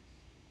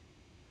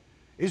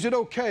 Is it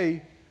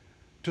okay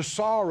to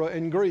sorrow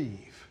and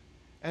grieve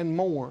and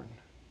mourn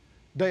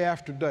day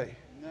after day?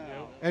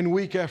 No. And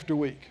week after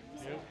week?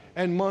 Yep.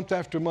 And month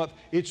after month?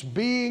 It's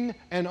being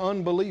an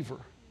unbeliever.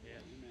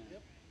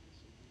 Yep.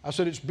 I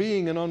said it's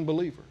being an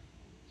unbeliever.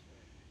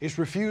 It's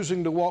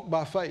refusing to walk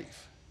by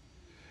faith.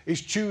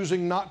 It's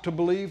choosing not to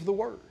believe the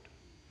Word.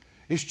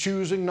 It's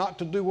choosing not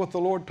to do what the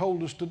Lord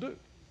told us to do.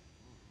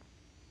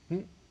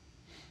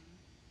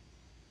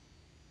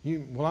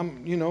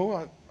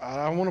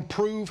 I want to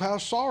prove how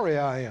sorry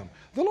I am.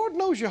 The Lord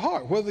knows your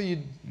heart, whether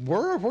you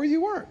were or where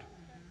you weren't.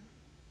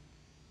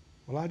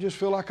 Well, I just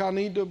feel like I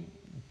need to,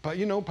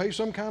 pay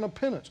some kind of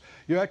penance.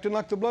 You're acting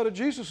like the blood of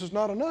Jesus is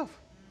not enough.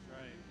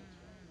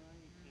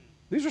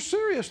 These are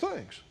serious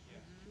things.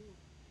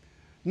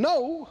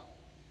 No.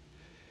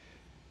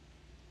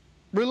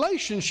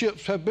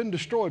 Relationships have been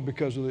destroyed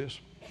because of this.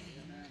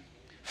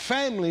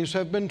 Families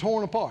have been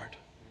torn apart.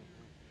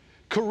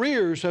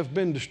 Careers have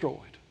been destroyed.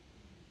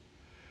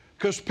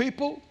 Because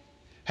people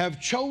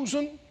have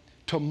chosen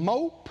to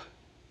mope,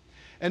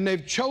 and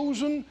they've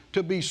chosen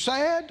to be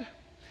sad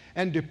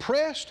and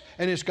depressed,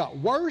 and it's got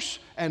worse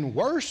and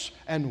worse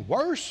and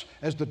worse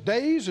as the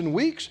days and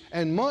weeks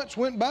and months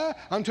went by,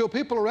 until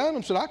people around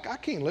them said, I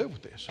can't live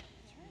with this.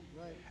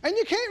 And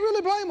you can't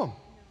really blame them.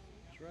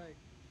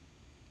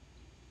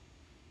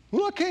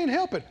 Well, I can't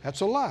help it.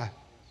 That's a lie.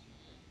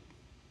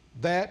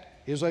 That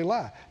is a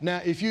lie. Now,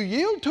 if you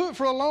yield to it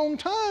for a long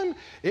time,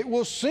 it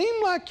will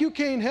seem like you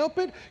can't help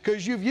it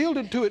because you've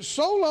yielded to it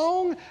so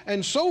long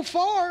and so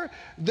far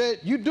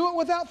that you do it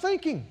without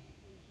thinking.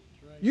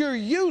 You're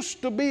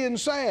used to being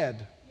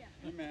sad.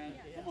 Amen.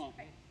 Come on.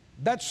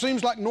 That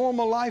seems like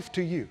normal life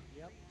to you.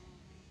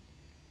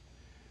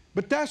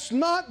 But that's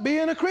not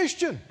being a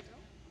Christian.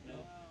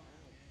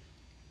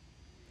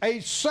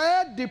 A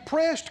sad,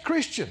 depressed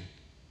Christian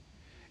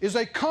is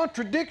a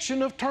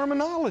contradiction of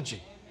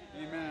terminology.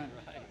 Amen.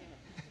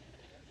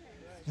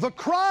 The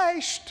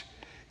Christ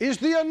is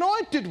the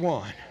anointed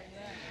one.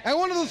 And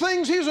one of the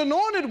things he's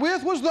anointed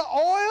with was the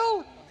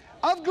oil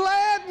of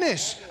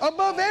gladness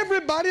above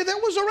everybody that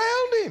was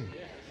around him.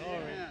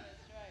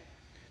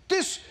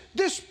 This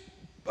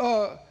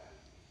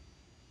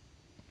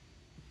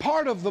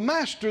part of the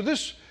Master,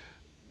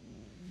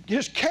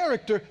 his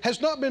character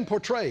has not been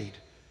portrayed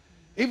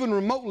even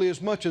remotely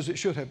as much as it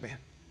should have been.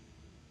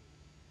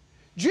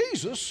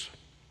 Jesus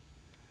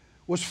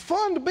was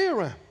fun to be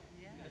around.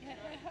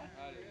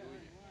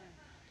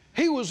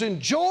 He was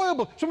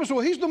enjoyable. Somebody said,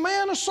 well, he's the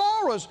man of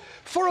sorrows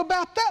for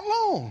about that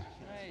long.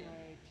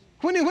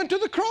 When he went to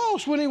the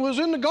cross, when he was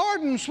in the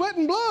garden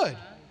sweating blood.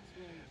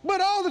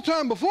 But all the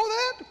time before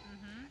that,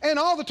 and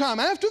all the time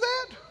after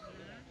that,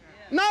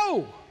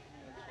 no.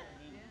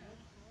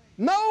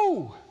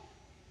 No.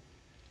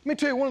 Let me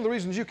tell you one of the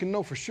reasons you can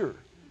know for sure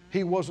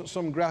he wasn't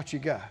some grouchy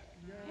guy.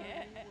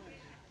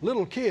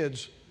 Little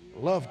kids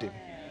loved him.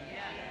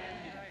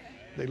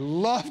 They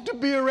loved to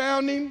be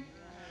around him.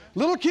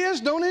 Little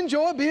kids don't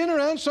enjoy being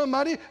around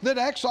somebody that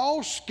acts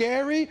all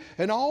scary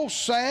and all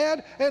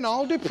sad and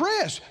all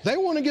depressed. They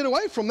want to get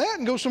away from that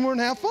and go somewhere and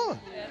have fun.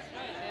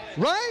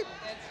 Right?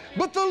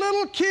 But the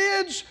little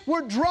kids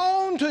were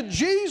drawn to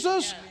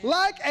Jesus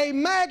like a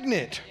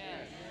magnet.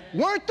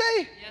 Weren't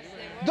they?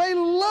 They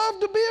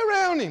loved to be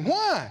around him.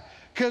 Why?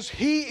 Because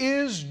he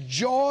is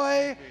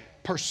joy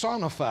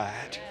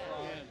personified.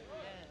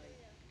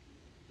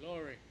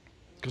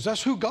 Because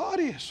that's who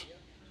God is.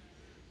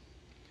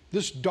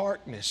 This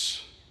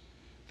darkness,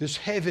 this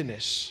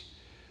heaviness,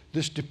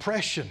 this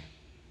depression,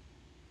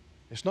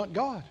 it's not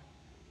God.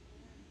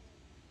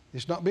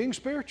 It's not being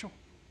spiritual.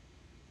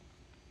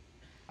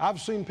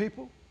 I've seen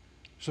people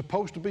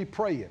supposed to be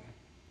praying,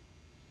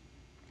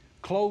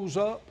 close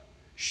up,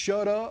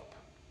 shut up,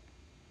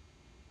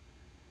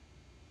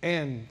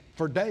 and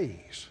for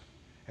days.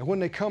 And when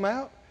they come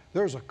out,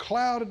 there's a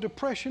cloud of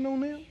depression on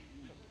them.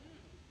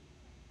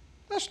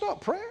 That's not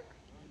prayer.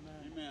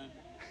 Amen.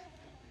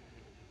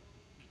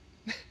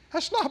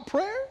 That's not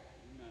prayer.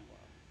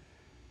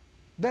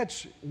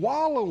 That's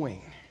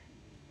wallowing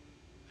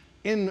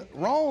in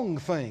wrong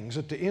things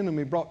that the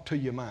enemy brought to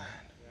your mind.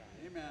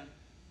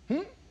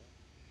 Amen.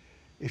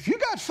 If you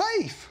got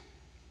faith,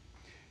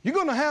 you're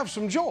going to have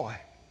some joy.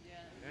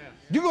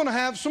 You're going to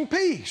have some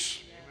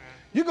peace.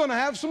 You're going to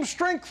have some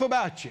strength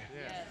about you.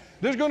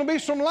 There's going to be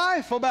some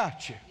life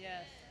about you.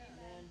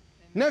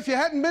 Now, if you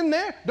hadn't been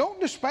there, don't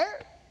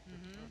despair.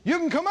 You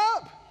can come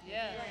up.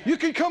 You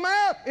can come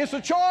out. It's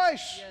a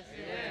choice.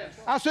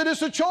 I said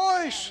it's a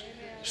choice.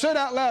 Say it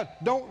out loud.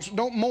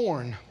 Don't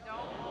mourn.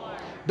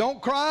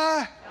 Don't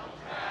cry.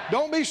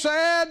 Don't be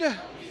sad.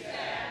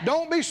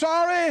 Don't be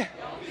sorry.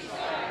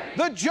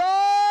 The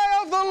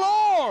joy of the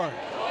Lord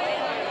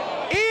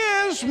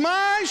is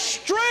my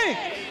strength.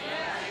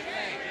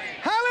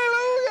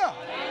 Hallelujah.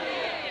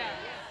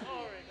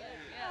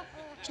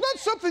 It's not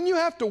something you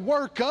have to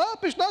work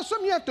up. It's not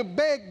something you have to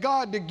beg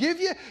God to give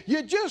you.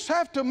 You just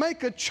have to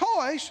make a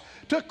choice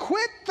to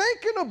quit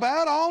thinking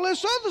about all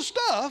this other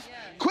stuff.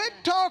 Quit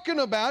talking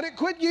about it.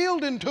 Quit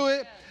yielding to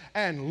it.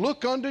 And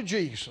look unto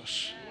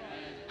Jesus.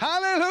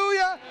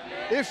 Hallelujah.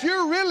 If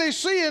you're really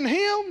seeing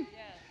Him,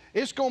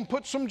 it's going to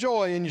put some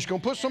joy in you. It's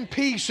going to put some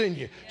peace in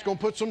you. It's going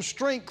to put some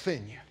strength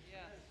in you.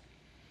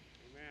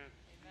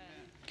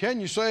 Can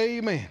you say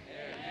amen?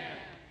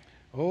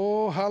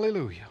 Oh,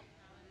 hallelujah.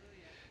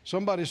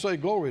 Somebody say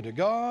glory to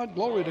God,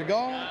 glory to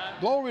God,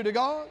 glory to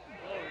God,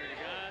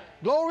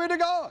 glory to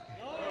God.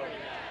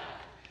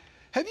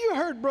 Have you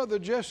heard Brother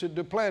Jesse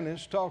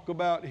Duplantis talk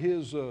about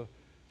his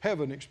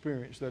heaven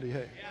experience that he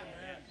had?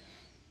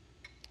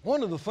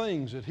 One of the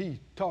things that he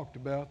talked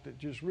about that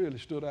just really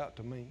stood out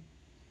to me,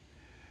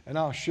 and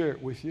I'll share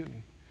it with you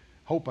and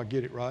hope I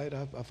get it right.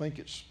 I think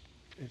it's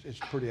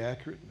pretty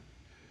accurate.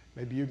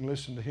 Maybe you can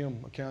listen to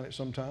him account it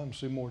sometime and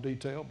see more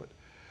detail. But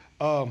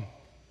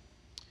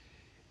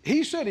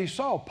he said he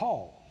saw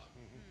Paul.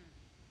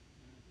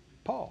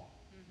 Paul.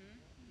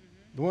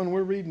 The one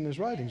we're reading his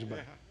writings about.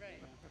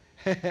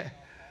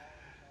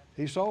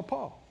 He saw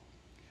Paul.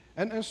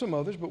 And some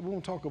others, but we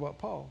won't talk about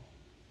Paul.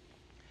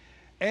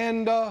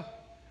 And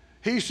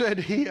he said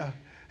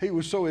he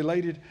was so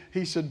elated.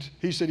 He said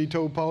he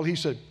told Paul, he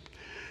said,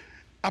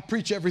 I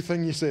preach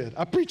everything you said.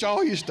 I preach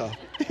all your stuff.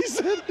 He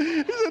said,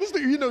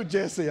 you know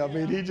Jesse. I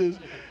mean,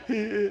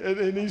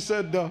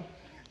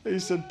 he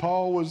said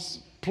Paul was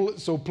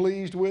so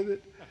pleased with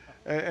it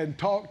and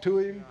talked to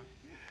him.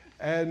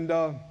 And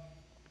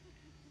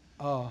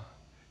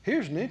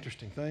here's an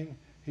interesting thing.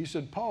 He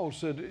said,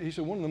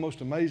 one of the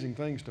most amazing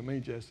things to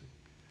me, Jesse,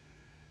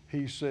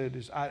 he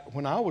said,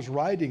 when I was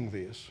writing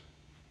this,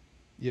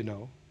 you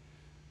know,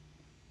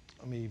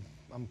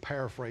 I'm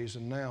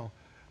paraphrasing now,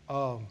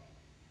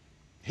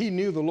 he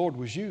knew the Lord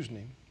was using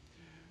him,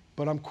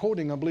 but I'm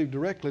quoting, I believe,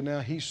 directly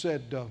now. He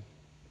said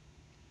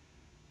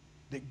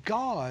that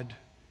God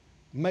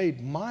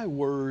made my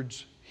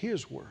words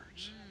His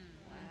words.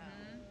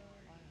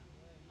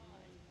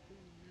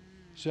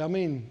 See,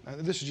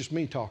 this is just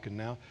me talking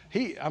now.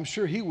 I'm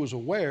sure he was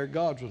aware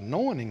God was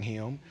anointing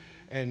him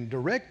and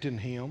directing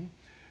him,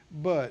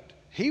 but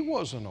he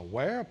wasn't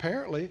aware,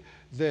 apparently,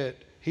 that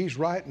he's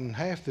writing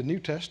half the New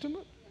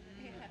Testament.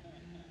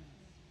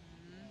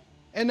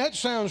 And that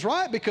sounds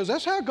right, because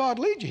that's how God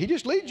leads you. He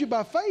just leads you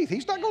by faith.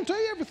 He's not going to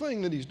tell you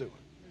everything that He's doing.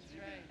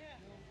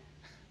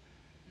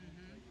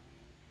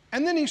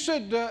 And then he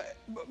said,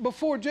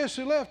 before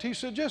Jesse left, he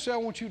said, Jesse, I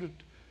want you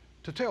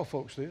to tell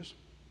folks this.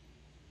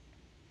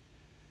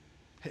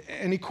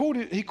 And he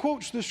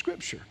quotes this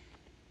scripture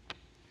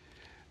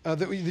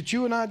that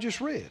you and I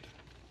just read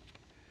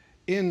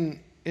in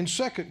 2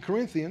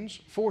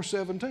 Corinthians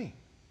 4:17.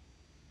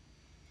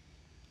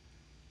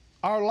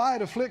 Our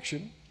light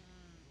affliction,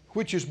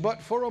 which is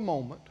but for a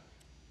moment,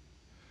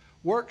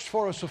 works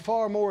for us a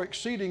far more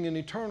exceeding and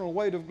eternal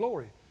weight of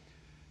glory.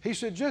 He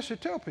said, Jesse,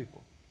 tell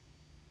people,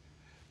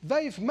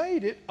 they've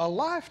made it a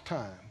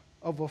lifetime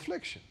of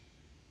affliction.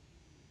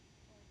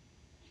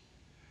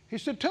 He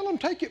said, tell them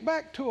take it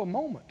back to a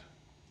moment.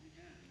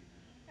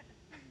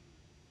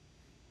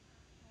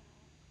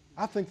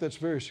 I think that's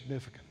very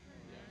significant.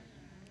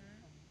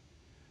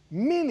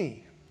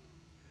 Many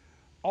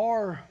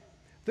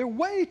they're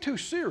way too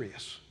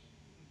serious.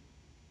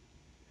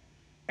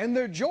 And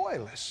they're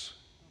joyless.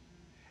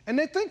 And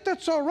they think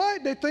that's all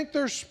right. They think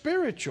they're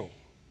spiritual.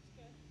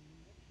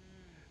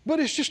 But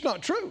it's just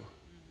not true.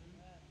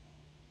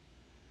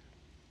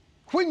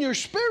 When you're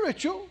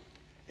spiritual,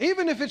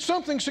 even if it's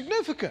something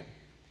significant,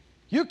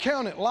 you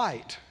count it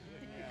light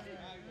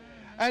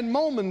and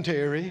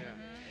momentary,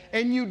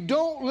 and you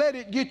don't let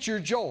it get your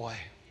joy.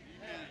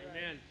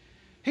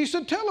 He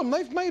said, tell them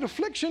they've made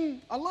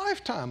affliction a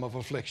lifetime of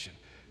affliction.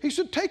 He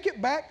said, take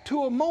it back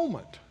to a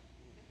moment.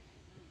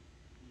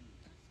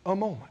 A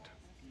moment.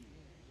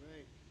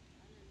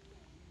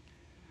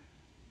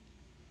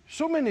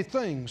 So many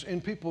things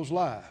in people's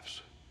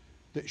lives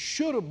that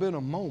should have been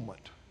a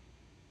moment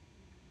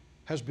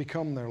has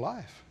become their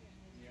life.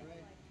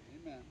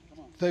 Amen.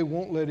 Come on. They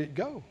won't let it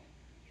go.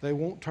 They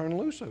won't turn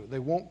loose of it. They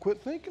won't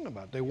quit thinking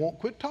about it. They won't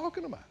quit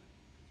talking about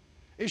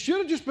it. It should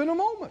have just been a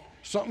moment.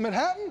 Something had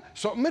happened,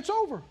 something that's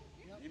over.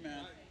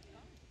 Amen.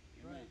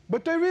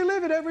 But they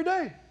relive it every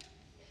day.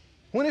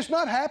 When it's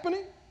not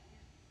happening,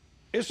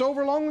 it's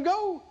over long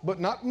ago, but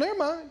not in their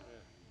mind.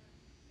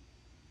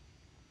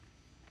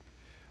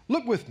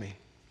 Look with me.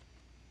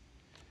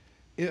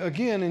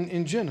 Again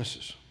in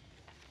Genesis.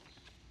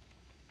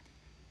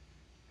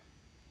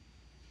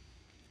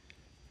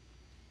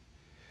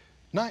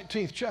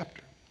 Nineteenth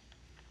chapter.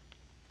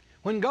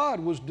 When God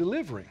was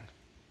delivering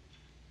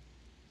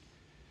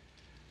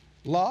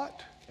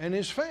Lot and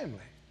his family,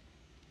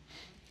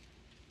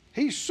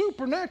 he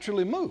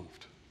supernaturally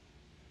moved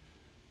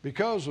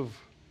because of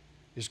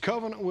his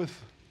covenant with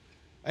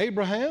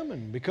Abraham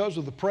and because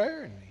of the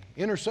prayer and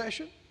the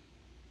intercession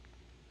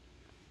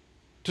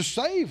to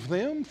save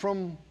them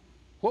from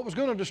what was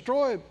going to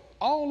destroy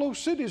all those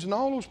cities and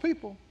all those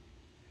people.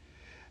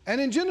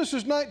 And in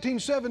Genesis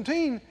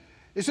 19:17,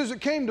 it says,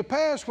 it came to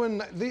pass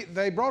when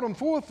they brought him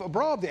forth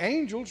abroad, the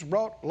angels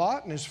brought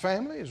Lot and his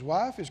family, his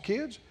wife, his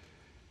kids.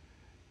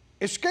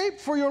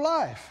 Escape for your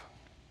life.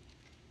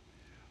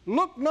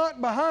 Look not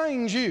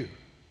behind you.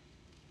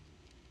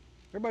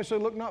 Everybody say,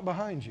 look not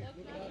behind you.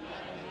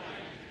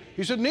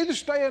 He said, neither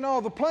stay in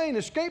all the plain,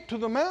 escape to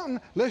the mountain,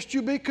 lest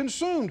you be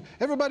consumed.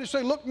 Everybody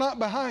say, look not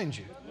behind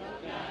you.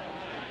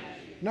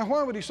 Now,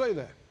 why would he say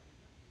that?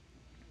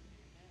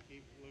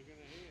 Keep looking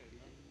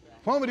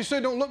ahead. Why would he say,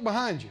 don't look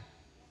behind you?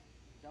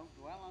 Don't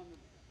dwell on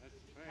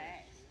the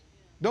past.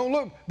 Don't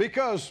look,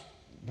 because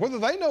whether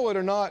they know it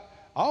or not,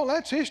 all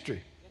that's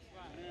history.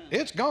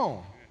 It's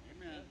gone.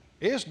 Amen.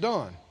 It's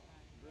done.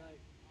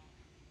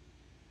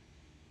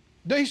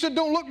 He said,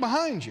 don't look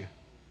behind you.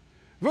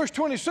 Verse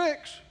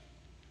 26,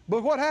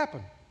 but what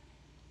happened?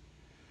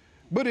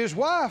 But his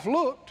wife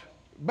looked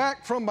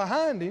back from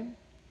behind him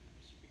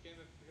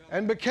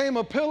and became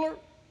a pillar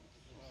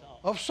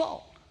of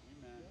salt.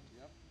 Amen.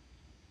 Yep.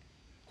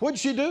 What'd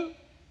she do?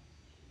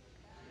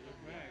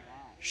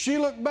 She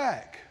looked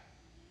back.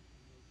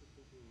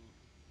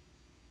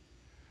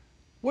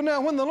 Well,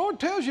 now, when the Lord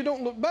tells you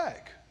don't look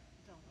back,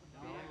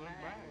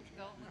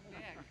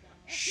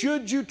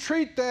 should you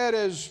treat that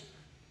as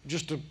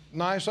just a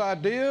nice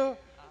idea?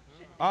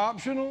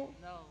 Optional?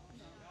 No.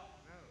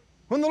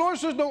 When the Lord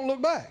says don't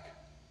look back.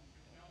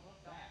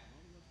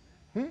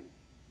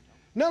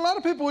 Now, a lot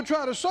of people would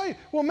try to say,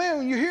 well, man,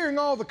 when you're hearing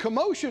all the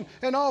commotion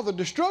and all the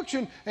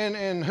destruction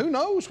and who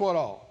knows what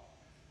all,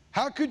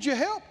 how could you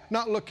help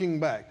not looking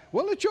back?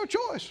 Well, it's your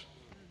choice.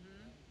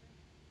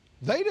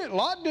 They didn't.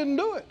 Lot didn't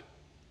do it.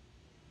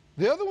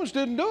 The other ones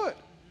didn't do it.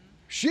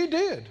 She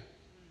did.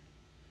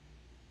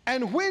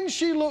 And when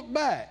she looked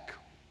back,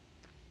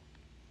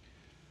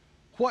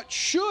 what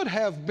should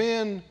have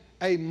been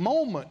a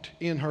moment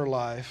in her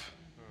life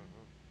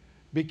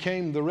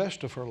became the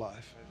rest of her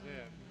life. That's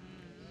it.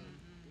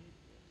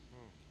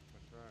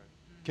 That's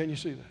right. Can you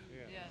see that?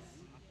 Yes.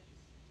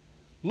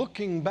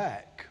 Looking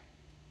back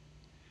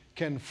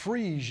can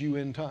freeze you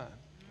in time.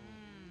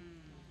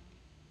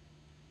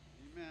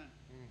 Amen.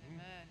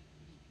 Amen.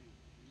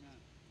 Amen.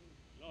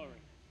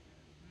 Glory.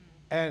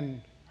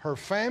 And her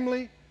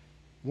family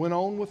went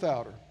on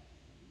without her.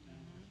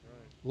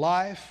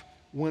 Life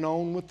went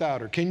on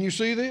without her. Can you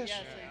see this?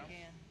 Yes, I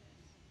can.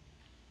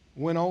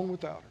 Went on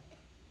without her.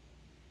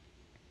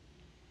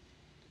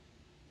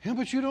 Yeah,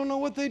 but you don't know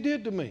what they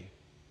did to me.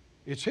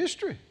 It's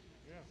history.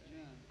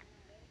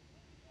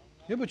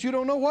 Yeah, but you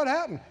don't know what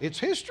happened. It's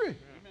history.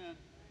 Amen.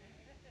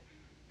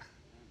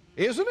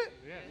 Isn't it?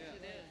 Yes.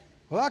 It is.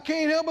 Well, I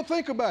can't help but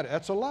think about it.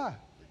 That's a lie.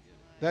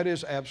 That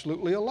is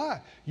absolutely a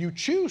lie. You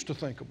choose to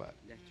think about it.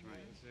 That's right.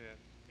 That's it.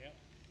 Yep.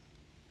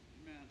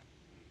 Amen.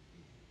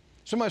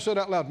 Somebody said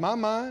out loud, my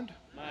mind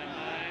My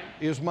mind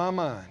is my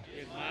mind.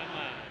 is my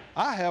mind.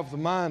 I have the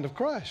mind of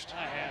Christ.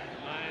 I have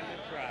the mind of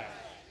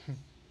Christ.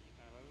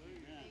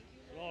 Hallelujah.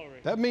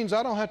 Glory. That means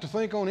I don't have to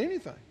think on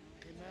anything.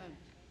 Amen.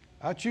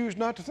 I choose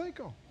not to think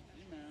on.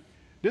 Amen.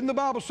 Didn't the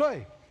Bible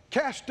say,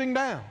 casting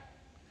down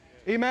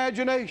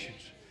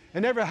imaginations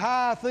and every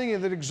high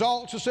thing that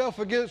exalts itself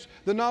against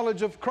the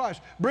knowledge of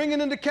Christ,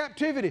 bringing into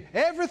captivity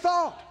every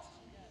thought.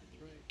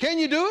 Can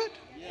you do it?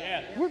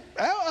 Yes.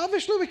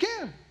 Obviously we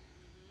can.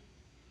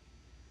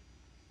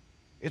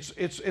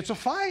 It's a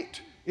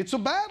fight. It's a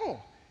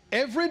battle.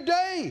 Every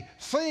day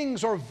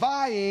things are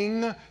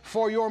vying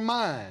for your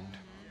mind.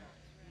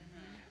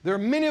 There are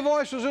many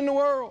voices in the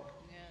world.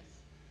 Yes.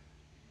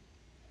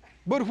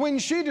 But when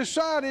she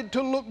decided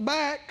to look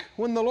back,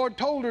 when the Lord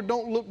told her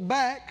don't look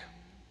back,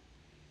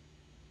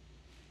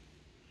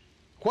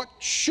 what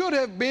should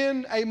have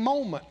been a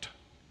moment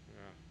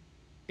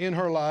in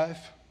her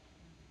life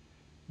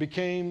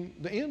became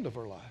the end of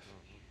her life.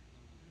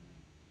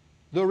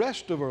 The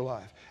rest of her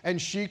life. And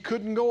she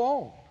couldn't go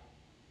on.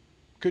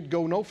 Could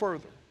go no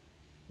further.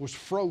 Was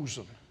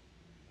frozen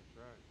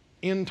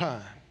in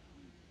time.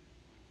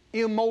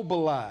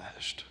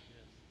 Immobilized.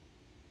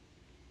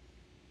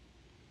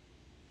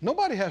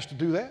 Nobody has to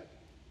do that.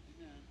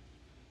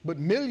 But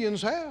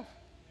millions have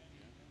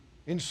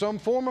in some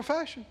form or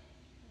fashion.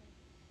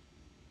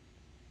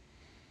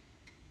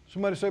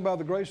 Somebody say, by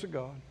the grace of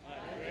God,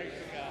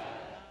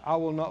 I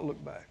will not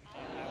look back.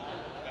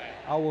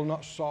 I will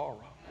not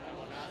sorrow.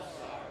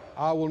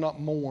 I will not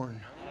mourn.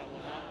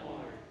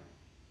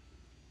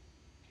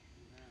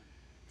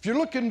 If you're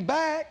looking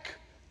back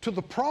to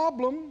the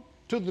problem,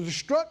 to the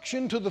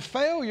destruction, to the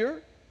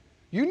failure,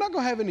 you're not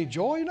going to have any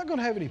joy. You're not going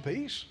to have any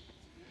peace.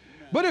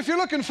 But if you're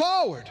looking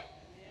forward,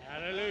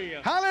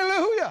 Hallelujah.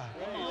 hallelujah,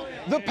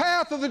 the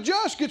path of the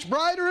just gets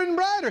brighter and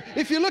brighter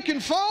if you're looking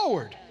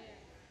forward.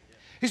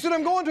 He said,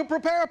 I'm going to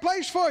prepare a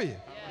place for you.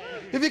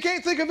 If you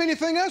can't think of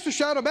anything else to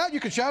shout about,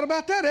 you can shout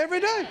about that every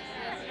day.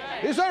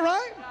 Is that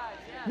right?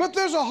 But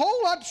there's a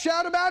whole lot to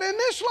shout about in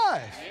this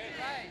life.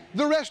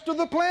 The rest of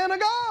the plan of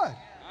God.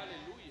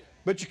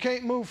 But you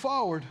can't move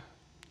forward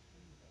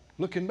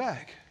looking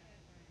back.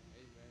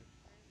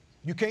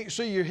 You can't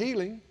see your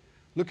healing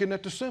looking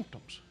at the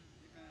symptoms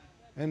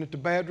and at the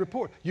bad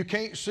report. You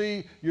can't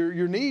see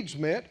your needs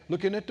met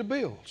looking at the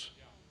bills.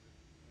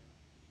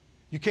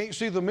 You can't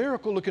see the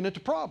miracle looking at the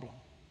problem.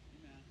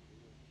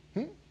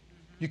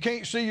 You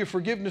can't see your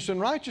forgiveness and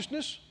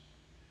righteousness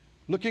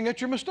looking at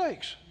your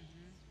mistakes.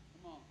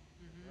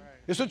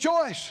 It's a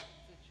choice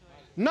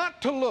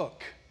not to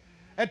look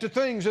at the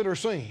things that are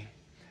seen,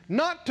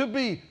 not to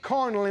be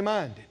carnally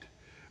minded,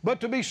 but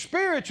to be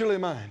spiritually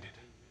minded.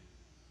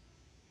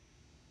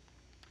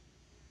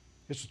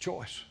 It's a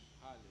choice.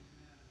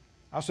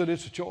 I said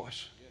it's a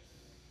choice.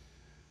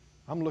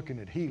 I'm looking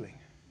at healing.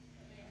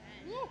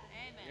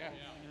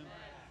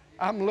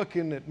 I'm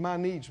looking at my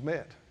needs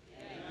met.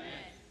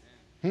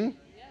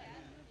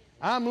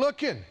 I'm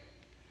looking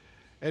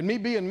at me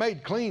being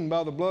made clean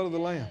by the blood of the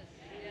Lamb.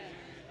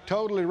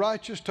 Totally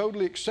righteous,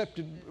 totally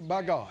accepted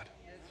by God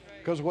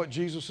because of what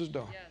Jesus has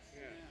done.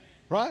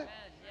 Right?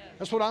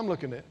 That's what I'm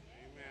looking at.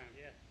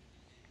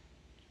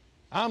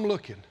 I'm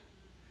looking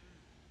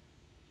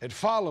at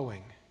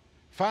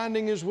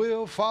finding His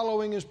will,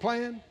 following His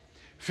plan,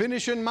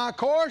 finishing my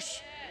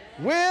course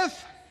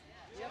with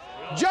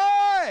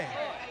joy.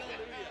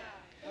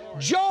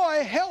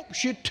 Joy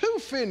helps you to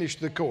finish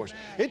the course.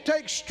 It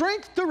takes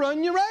strength to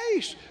run your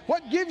race.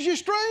 What gives you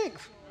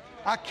strength?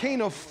 I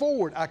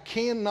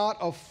cannot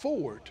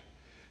afford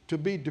to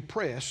be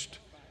depressed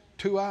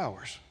 2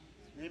 hours.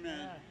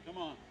 Amen. Come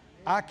on.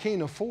 I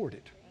can't afford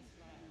it.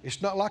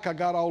 It's not like I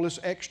got all this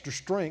extra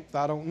strength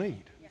I don't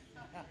need.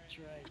 That's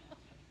right.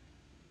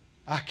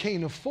 I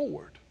can't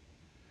afford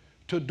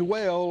to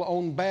dwell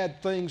on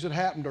bad things that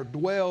happened or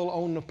dwell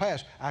on the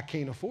past. I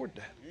can't afford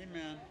that.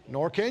 Amen.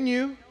 Nor can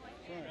you.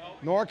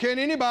 Nor can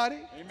anybody.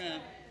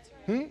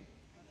 Amen.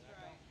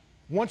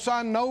 Once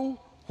I know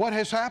what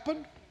has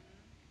happened,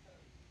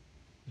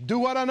 do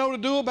what I know to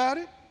do about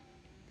it,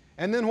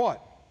 and then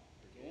what?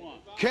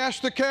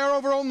 Cast the care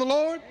over on the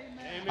Lord.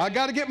 I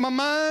got to get my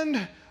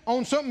mind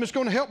on something that's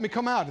going to help me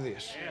come out of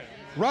this.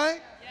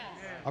 Right?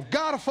 I've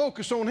got to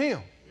focus on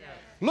Him.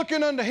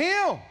 Looking unto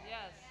Him,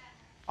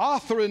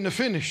 author and the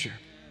finisher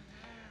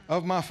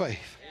of my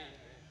faith.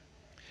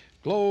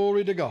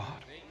 Glory to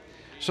God.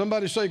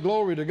 Somebody say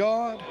glory to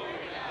God.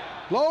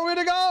 Glory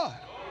to God.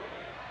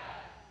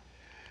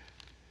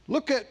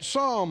 Look at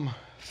Psalm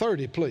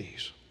 30,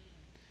 please.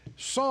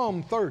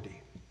 Psalm 30.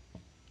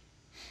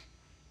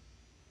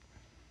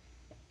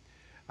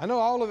 I know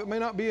all of it may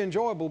not be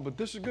enjoyable, but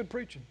this is good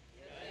preaching.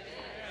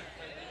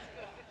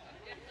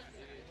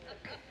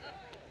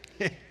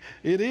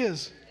 It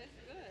is.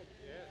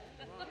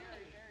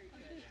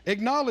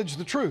 Acknowledge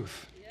the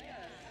truth.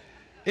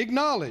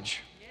 Acknowledge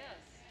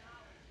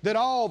that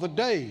all the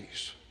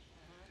days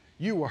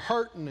you were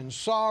hurting and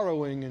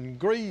sorrowing and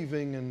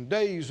grieving and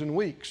days and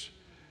weeks,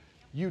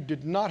 you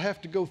did not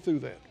have to go through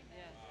that.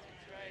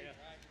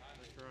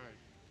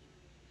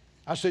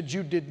 I said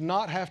you did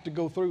not have to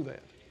go through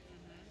that.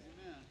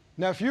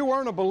 Now, if you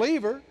weren't a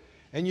believer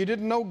and you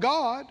didn't know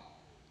God,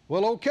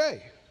 well,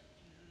 okay.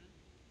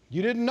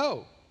 You didn't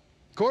know.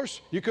 Of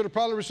course, you could have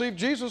probably received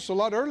Jesus a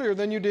lot earlier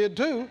than you did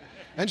too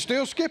and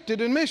still skipped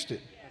it and missed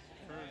it.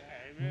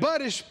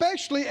 But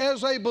especially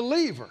as a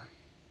believer,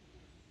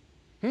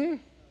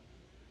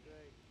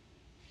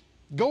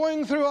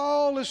 going through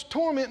all this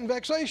torment and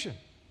vexation.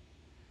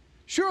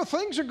 Sure,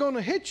 things are going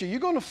to hit you. You're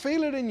going to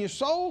feel it in your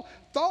soul.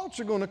 Thoughts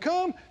are going to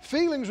come.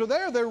 Feelings are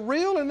there. They're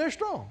real and they're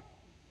strong.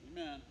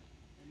 Amen.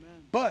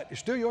 But it's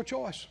still your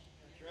choice.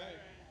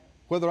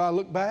 Whether I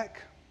look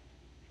back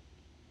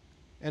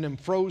and am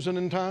frozen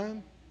in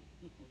time.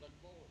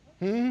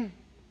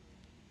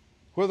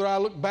 Whether I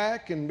look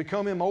back and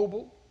become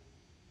immobile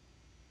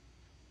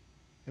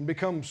and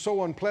become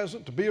so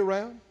unpleasant to be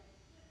around.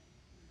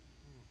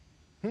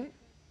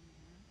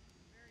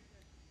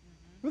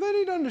 Well, they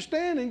need to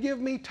understand and give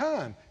me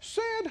time.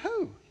 Said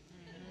who?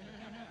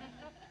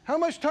 How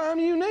much time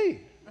do you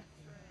need?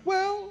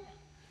 Well,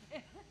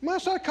 my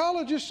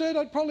psychologist said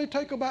I'd probably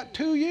take about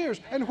 2 years.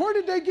 And where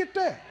did they get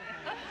that?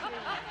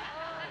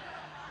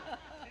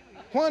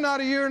 Why not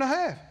a year and a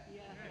half?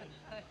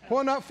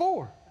 Why not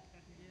 4?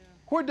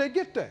 Where'd they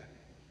get that?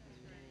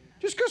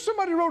 Just because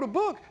somebody wrote a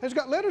book has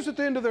got letters at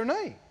the end of their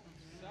name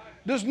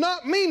does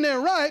not mean they're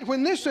right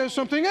when this says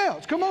something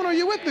else. Come on, are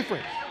you with me,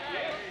 friends?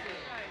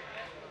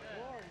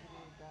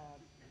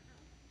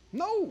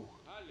 No.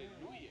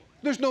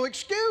 There's no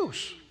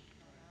excuse.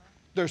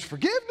 There's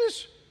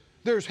forgiveness,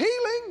 there's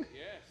healing,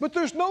 but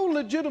there's no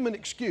legitimate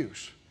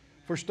excuse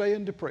for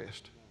staying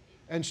depressed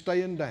and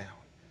staying down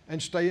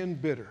and staying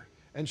bitter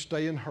and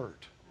staying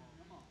hurt.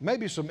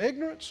 Maybe some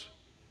ignorance,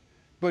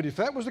 but if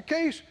that was the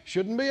case,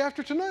 shouldn't be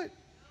after tonight.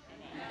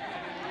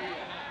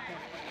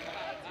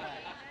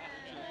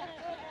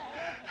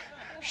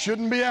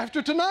 Shouldn't be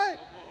after tonight.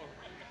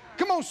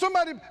 Come on,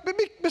 somebody,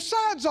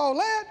 besides all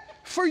that,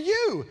 for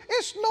you,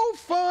 it's no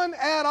fun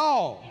at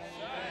all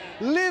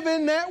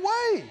living that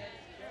way.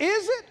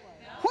 Is it?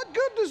 What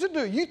good does it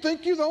do? You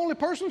think you're the only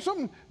person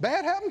something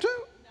bad happened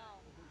to?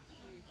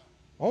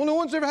 Only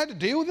ones ever had to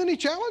deal with any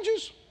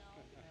challenges?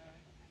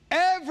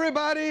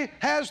 Everybody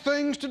has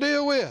things to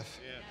deal with.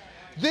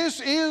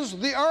 This is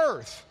the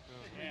earth.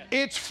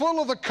 It's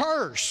full of the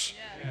curse,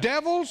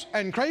 devils,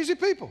 and crazy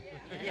people.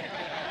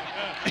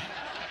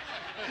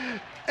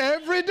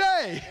 Every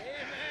day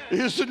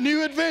is a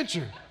new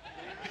adventure.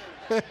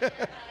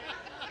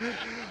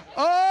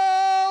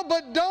 Oh,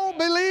 but don't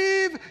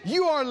believe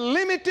you are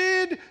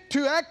limited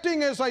to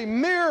acting as a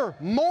mere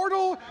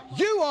mortal.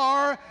 You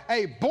are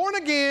a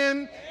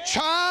born-again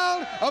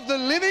child of the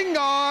living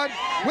God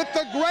with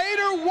the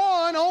greater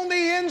one on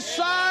the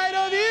inside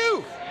of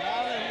you.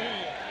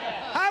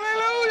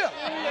 Hallelujah.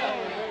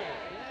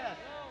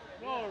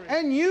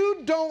 And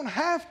you don't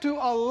have to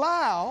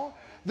allow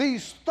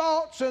these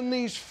thoughts and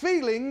these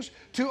feelings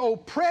to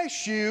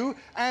oppress you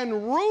and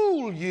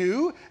rule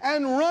you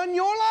and run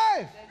your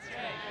life. That's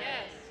right.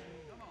 Yes.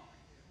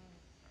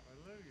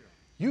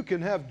 You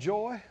can have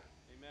joy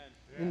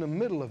in the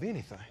middle of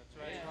anything.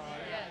 Yes.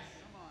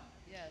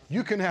 Yes.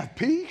 You can have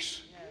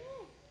peace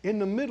in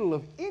the middle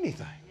of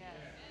anything.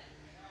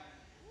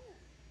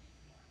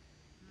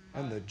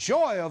 And the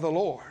joy of the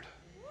Lord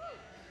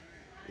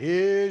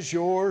is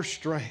your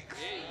strength.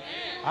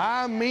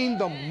 I mean,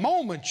 the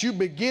moment you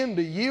begin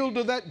to yield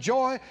to that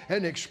joy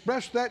and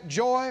express that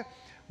joy,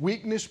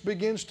 weakness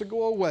begins to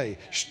go away.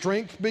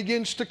 Strength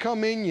begins to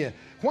come in you.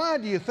 Why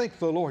do you think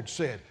the Lord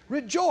said,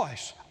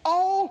 rejoice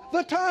all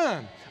the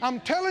time? I'm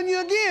telling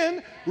you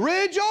again,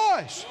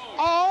 rejoice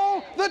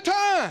all the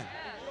time.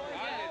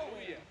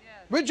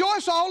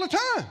 Rejoice all the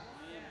time.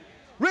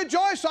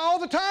 Rejoice all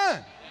the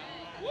time.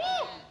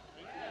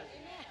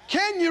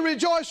 Can you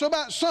rejoice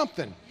about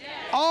something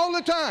all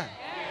the time?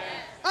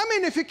 I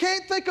mean, if you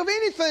can't think of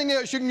anything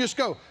else, you can just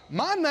go,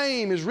 my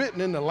name is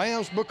written in the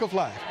Lamb's Book of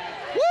Life.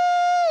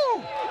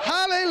 Woo!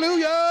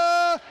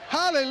 Hallelujah!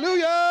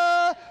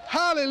 Hallelujah!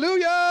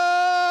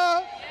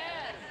 Hallelujah!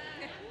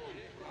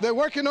 They're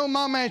working on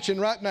my mansion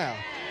right now.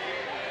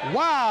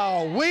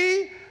 Wow!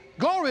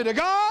 Glory to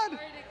God!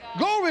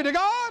 Glory to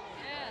God!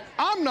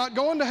 I'm not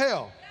going to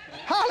hell.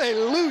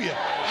 Hallelujah!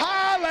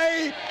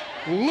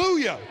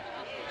 Hallelujah!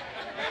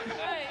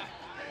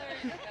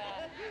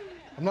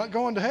 I'm not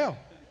going to hell.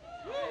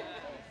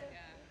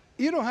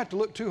 You don't have to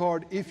look too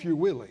hard if you're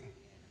willing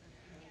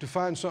to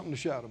find something to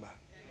shout about.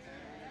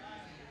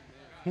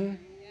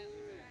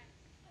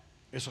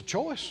 It's a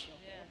choice.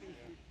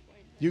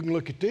 You can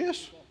look at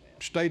this,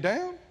 stay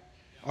down,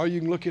 or you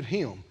can look at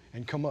Him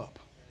and come up.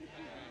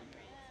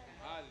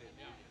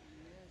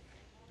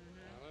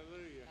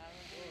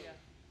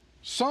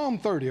 Psalm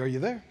 30, are you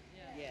there?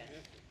 Yes.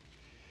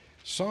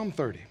 Psalm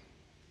 30.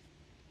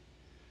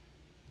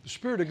 The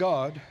Spirit of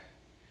God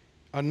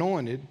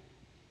anointed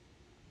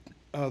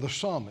the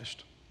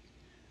psalmist,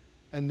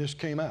 and this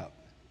came out.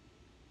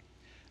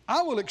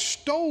 I will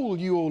extol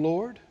you, O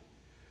Lord,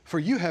 for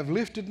you have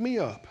lifted me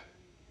up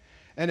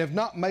and have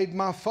not made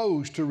my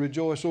foes to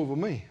rejoice over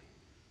me.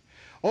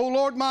 O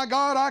Lord my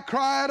God, I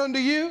cried unto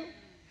you,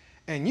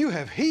 and you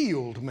have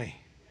healed me.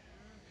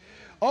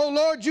 O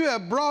Lord, you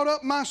have brought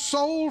up my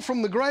soul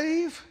from the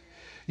grave.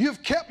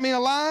 You've kept me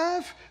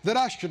alive that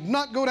I should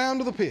not go down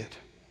to the pit.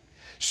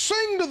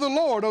 Sing to the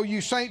Lord, O you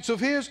saints of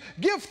His.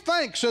 Give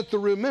thanks at the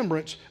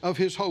remembrance of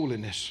His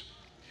holiness.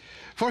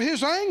 For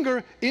His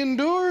anger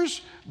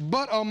endures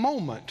but a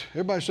moment.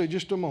 Everybody say,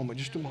 just a moment,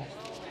 just a moment.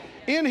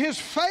 In His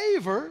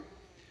favor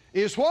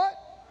is what?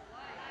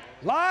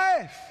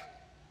 Life.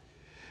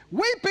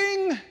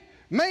 Weeping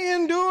may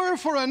endure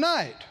for a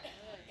night,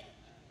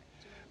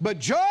 but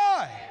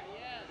joy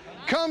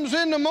comes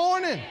in the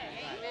morning.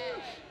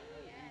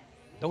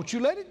 Don't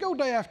you let it go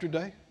day after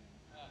day.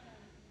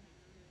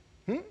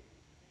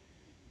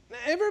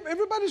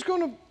 Everybody's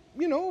going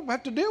to,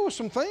 have to deal with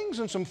some things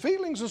and some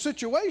feelings and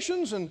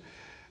situations, and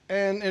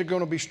they're going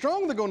to be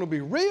strong, they're going to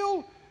be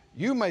real.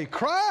 You may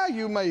cry,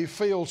 you may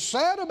feel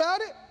sad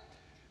about it,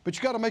 but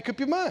you got to make up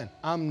your mind.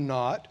 I'm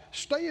not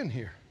staying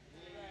here.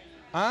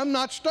 I'm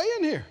not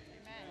staying here.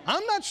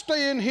 I'm not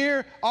staying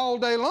here all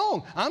day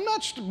long. I'm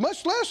not,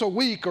 much less a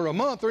week or a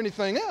month or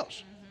anything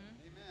else.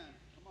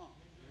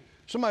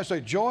 Somebody say,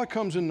 joy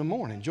comes in the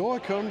morning. Joy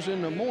comes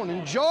in the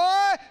morning.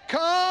 Joy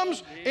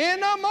comes in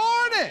the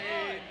morning.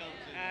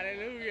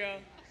 Hallelujah.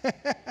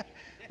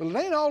 Well, it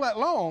ain't all that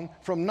long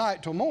from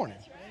night till morning.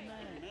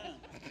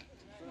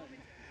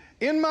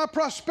 In my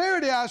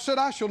prosperity, I said,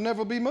 I shall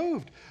never be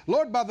moved.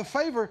 Lord, by the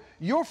favor,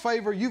 your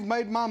favor, you've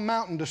made my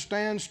mountain to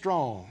stand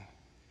strong.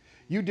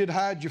 You did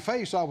hide your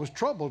face. I was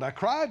troubled. I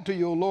cried to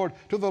you, O Lord.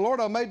 To the Lord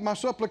I made my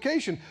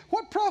supplication.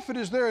 What profit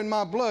is there in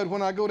my blood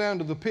when I go down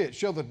to the pit?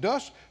 Shall the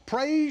dust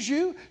praise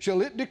you?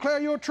 Shall it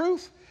declare your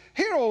truth?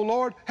 Hear, O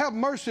Lord, have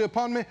mercy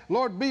upon me.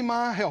 Lord, be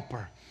my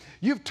helper.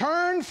 You've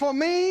turned for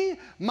me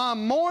my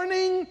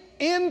mourning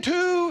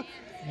into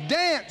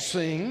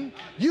dancing.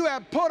 You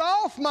have put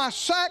off my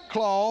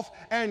sackcloth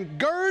and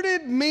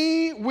girded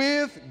me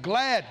with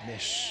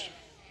gladness.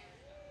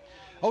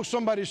 Oh,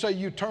 somebody say,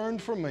 you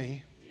turned for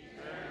me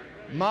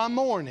my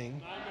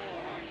mourning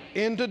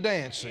into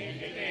dancing.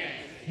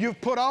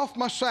 You've put off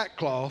my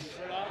sackcloth.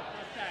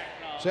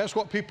 So that's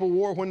what people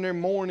wore when they're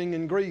mourning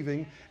and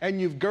grieving. And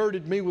you've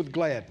girded me with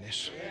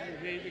gladness.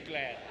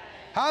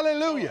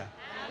 Hallelujah.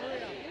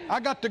 I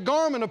got the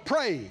garment of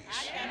praise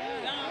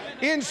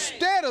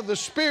instead of the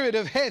spirit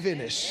of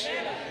heaviness.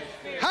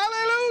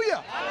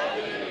 Hallelujah.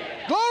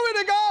 Glory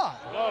to God.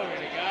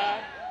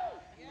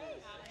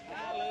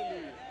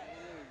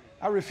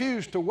 I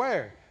refuse to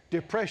wear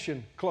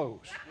depression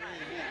clothes.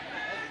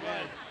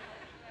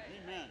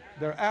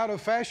 They're out of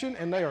fashion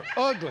and they are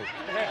ugly.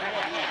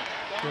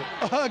 They're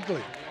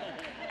ugly.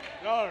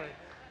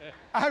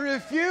 I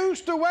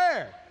refuse to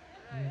wear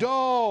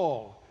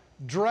dull,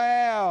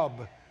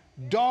 drab,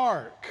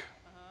 dark.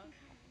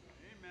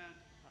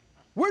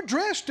 We're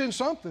dressed in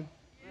something.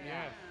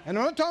 And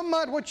I'm not talking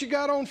about what you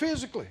got on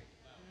physically.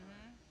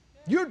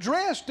 You're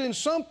dressed in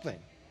something.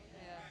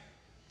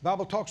 The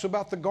Bible talks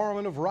about the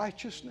garment of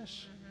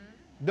righteousness,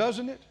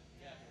 doesn't it?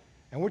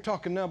 And we're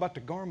talking now about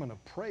the garment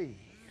of praise.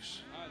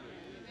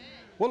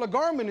 Well, a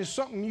garment is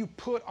something you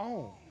put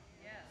on.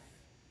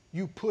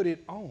 You put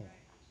it on.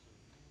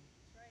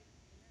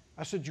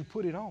 I said you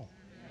put it on.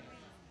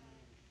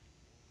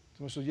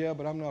 Someone said, yeah,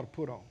 but I'm not a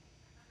put on.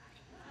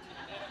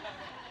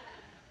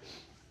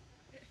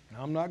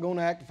 I'm not going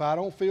to act, if I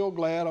don't feel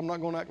glad, I'm not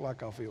going to act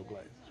like I feel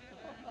glad.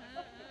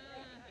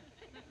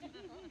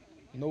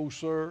 No,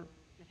 sir,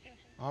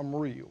 I'm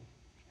real.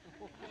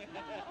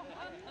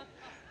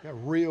 Yeah,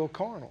 real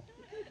carnal.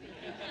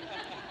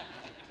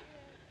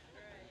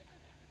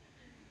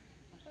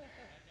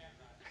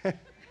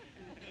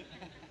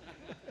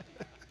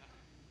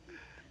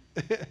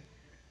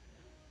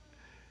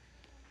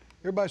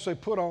 Everybody say,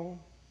 put on,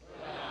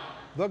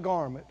 the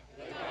garment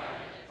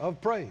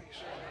of praise.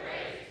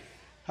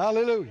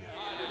 Hallelujah.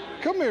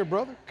 Come here,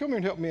 brother. Come here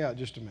and help me out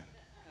just a minute.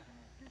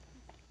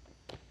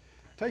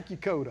 Take your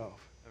coat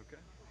off.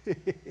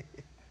 Okay.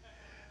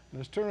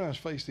 Let's turn around and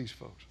face these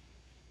folks.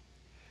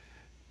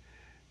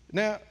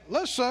 Now,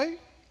 let's say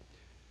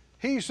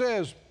he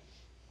says,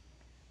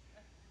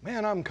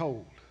 man, I'm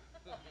cold.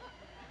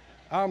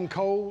 I'm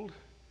cold.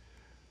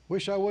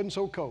 Wish I wasn't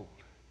so cold.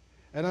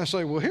 And I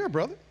say, well, here,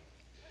 brother,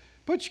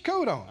 put your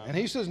coat on. And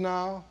he says,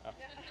 no,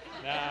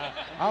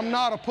 I'm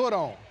not a put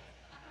on.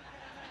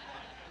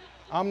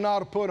 I'm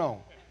not a put on.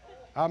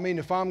 I mean,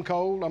 if I'm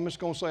cold, I'm just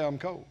going to say I'm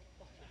cold.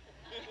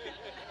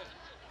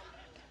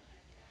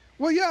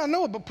 Well, yeah, I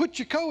know it, but put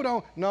your coat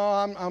on. No,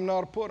 I'm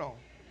not a put on.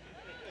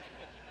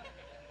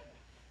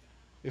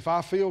 If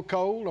I feel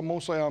cold, I'm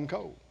going to say I'm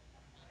cold.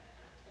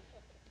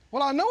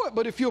 Well, I know it,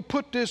 but if you'll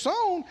put this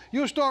on,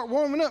 you'll start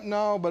warming up.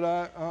 No,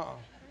 but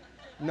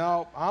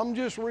no, I'm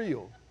just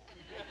real.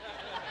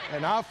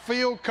 And I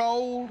feel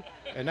cold,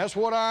 and that's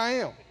what I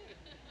am.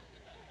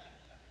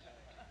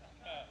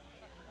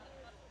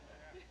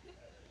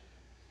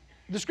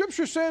 The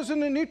scripture says in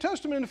the New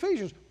Testament in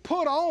Ephesians,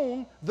 put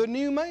on the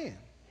new man.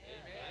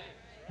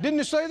 Didn't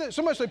it say that?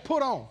 Somebody say,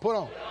 put on, put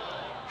on.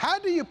 How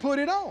do you put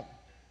it on?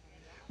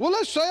 Well,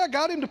 let's say I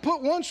got him to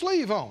put one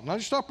sleeve on. Now,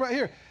 just stop right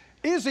here.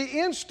 Is he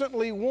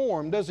instantly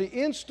warm? Does he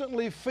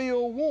instantly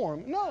feel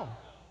warm? No,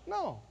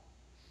 no.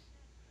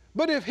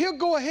 But if he'll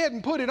go ahead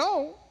and put it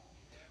on,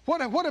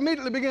 what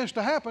immediately begins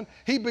to happen?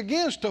 He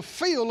begins to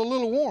feel a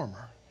little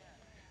warmer.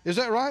 Is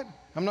that right?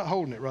 I'm not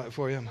holding it right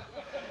for you.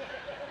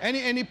 And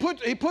he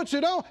puts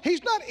it on.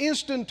 He's not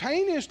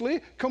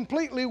instantaneously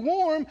completely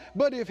warm,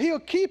 but if he'll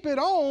keep it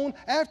on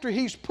after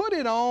he's put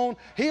it on,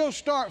 he'll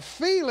start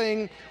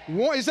feeling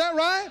warm. Is that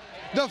right?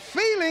 The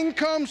feeling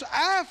comes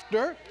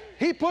after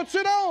he puts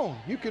it on.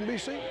 You can be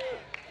seated.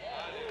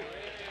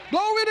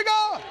 Glory to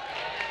God.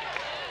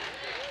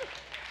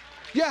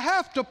 You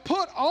have to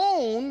put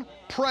on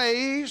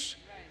praise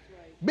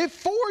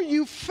before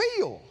you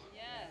feel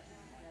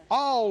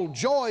all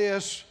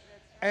joyous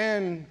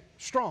and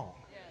strong.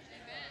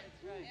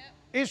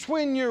 It's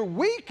when you're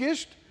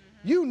weakest,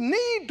 you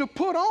need to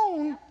put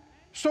on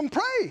some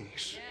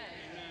praise.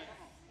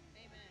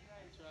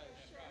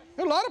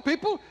 A lot of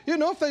people, you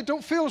know, if they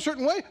don't feel a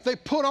certain way, they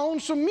put on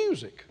some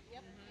music.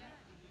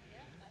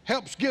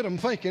 Helps get them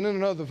thinking in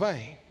another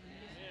vein.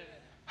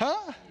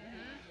 Huh?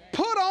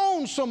 Put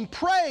on some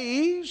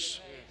praise,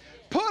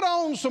 put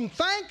on some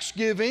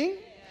thanksgiving,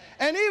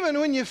 and even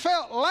when you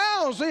felt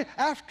lousy,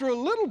 after a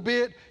little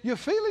bit, your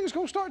feelings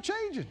going to start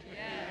changing.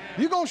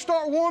 You're going to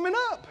start warming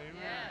up.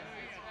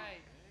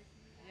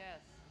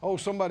 Oh,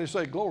 somebody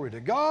say, glory to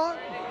God.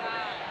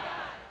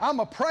 I'm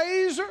a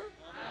praiser.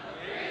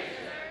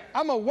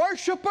 I'm a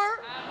worshiper.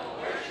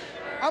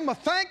 I'm a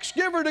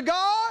thanksgiver to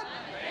God.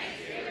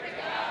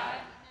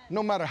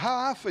 No matter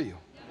how I feel.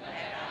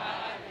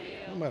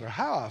 No matter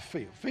how I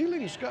feel.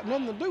 Feelings got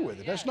nothing to do with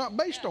it. That's not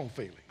based on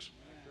feelings.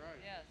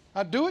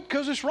 I do it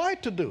because it's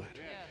right to do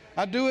it.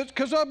 I do it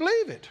because I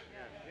believe it.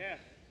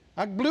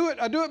 I do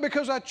it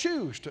because I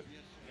choose to.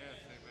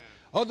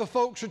 Other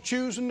folks are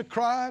choosing to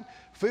cry,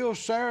 feel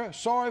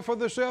sorry for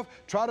themselves,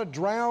 try to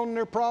drown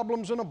their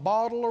problems in a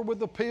bottle or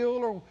with a pill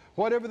or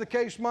whatever the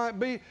case might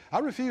be. I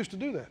refuse to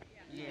do that.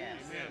 Yes.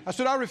 I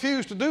said, I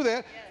refuse to do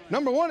that.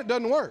 Number one, it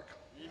doesn't work.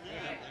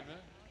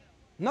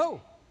 No,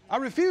 I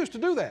refuse to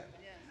do that.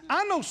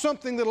 I know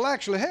something that'll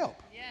actually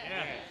help.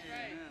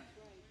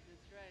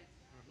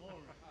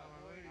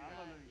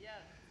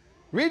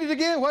 Read it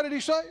again. What did he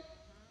say?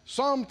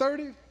 Psalm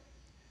 30,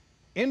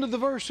 end of the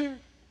verse here.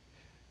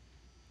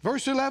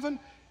 Verse 11,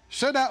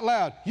 said out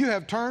loud, you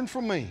have turned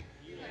from me,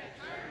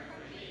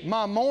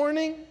 my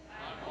mourning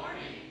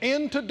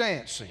into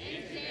dancing.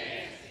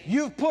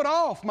 You've put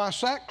off my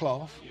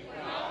sackcloth,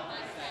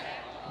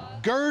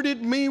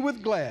 girded me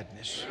with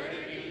gladness.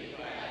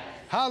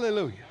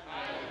 Hallelujah.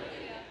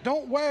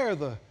 Don't wear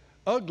the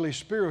ugly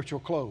spiritual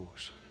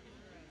clothes.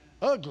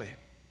 Ugly,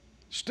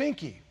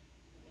 stinky,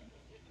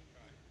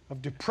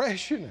 of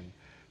depression and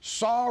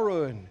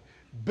sorrow and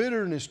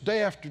bitterness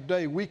day after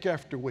day, week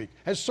after week.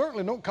 And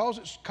certainly don't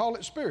call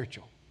it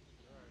spiritual.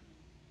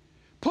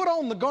 Put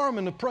on the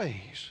garment of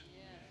praise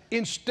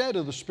instead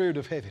of the spirit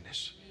of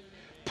heaviness.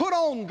 Put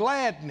on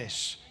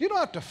gladness. You don't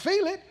have to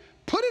feel it.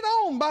 Put it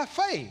on by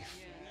faith.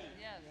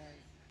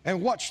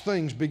 And watch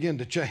things begin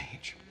to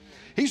change.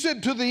 He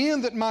said, to the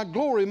end that my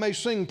glory may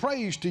sing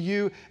praise to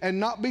you and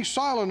not be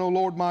silent, O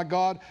Lord my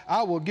God,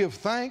 I will give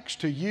thanks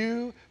to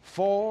you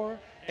forever.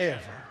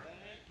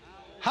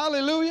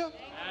 Hallelujah.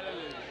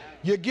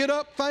 You get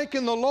up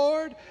thanking the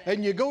Lord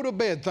and you go to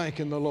bed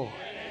thanking the Lord.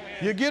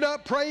 You get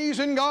up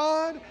praising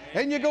God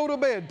and you go to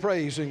bed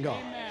praising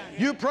God.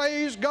 You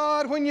praise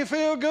God when you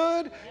feel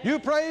good. You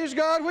praise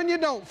God when you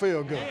don't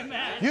feel good.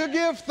 You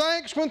give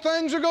thanks when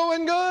things are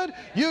going good.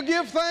 You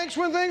give thanks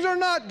when things are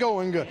not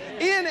going good.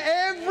 In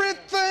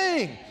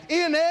everything,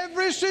 in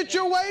every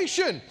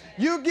situation,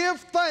 you give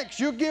thanks.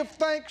 You give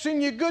thanks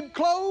in your good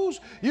clothes.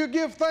 You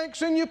give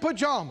thanks in your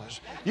pajamas.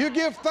 You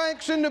give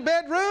thanks in the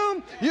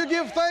bedroom. You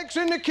give thanks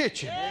in the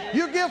kitchen.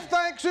 You give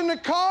thanks in the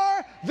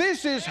car.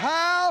 This is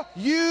how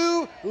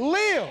you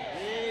live.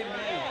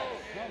 Amen.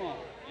 Come on.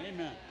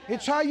 Amen.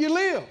 It's how you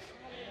live.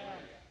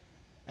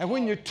 And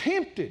when you're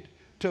tempted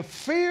to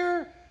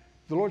fear,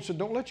 the Lord said,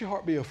 don't let your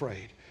heart be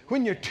afraid.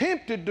 When you're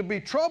tempted to be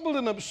troubled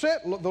and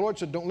upset, the Lord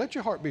said, don't let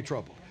your heart be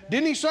troubled.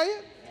 Didn't He say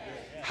it?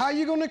 How are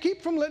you going to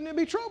keep from letting it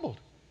be troubled?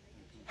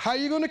 How are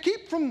you going to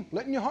keep from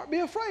letting your heart be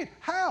afraid?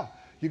 How?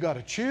 You got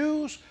to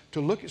choose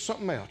to look at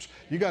something else.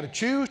 You got to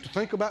choose to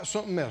think about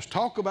something else,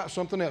 talk about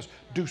something else,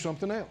 do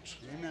something else.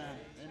 Amen.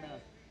 Amen.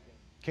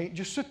 Can't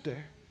just sit there.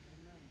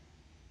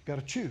 You got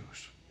to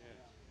choose.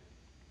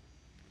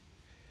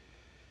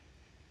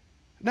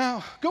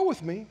 Now, go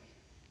with me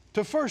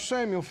to 1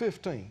 Samuel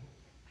 15,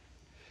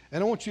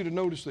 and I want you to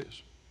notice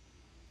this.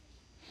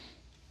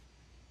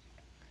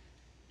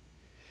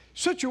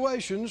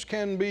 Situations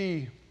can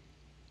be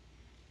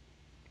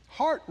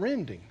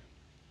heart-rending.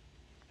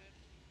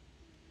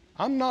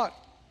 I'm not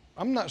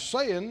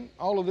saying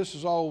all of this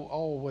is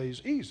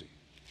always easy.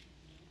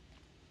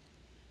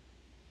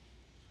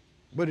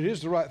 But it is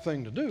the right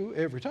thing to do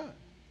every time.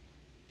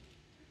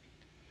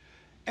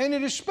 And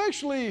it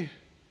especially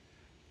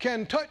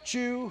can touch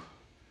you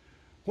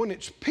when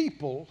it's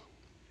people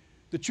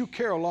that you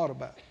care a lot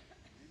about.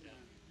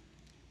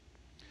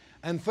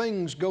 And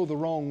things go the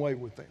wrong way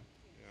with them.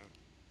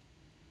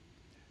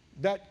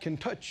 That can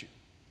touch you.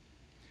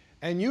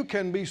 And you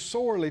can be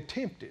sorely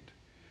tempted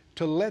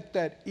to let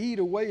that eat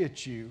away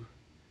at you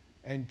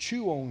and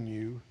chew on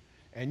you,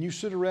 and you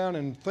sit around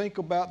and think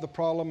about the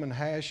problem and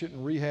hash it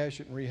and rehash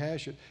it and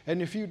rehash it. And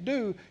if you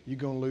do, you're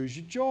going to lose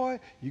your joy,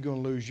 you're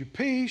going to lose your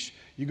peace,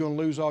 you're going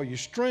to lose all your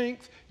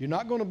strength, you're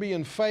not going to be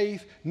in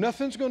faith,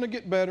 nothing's going to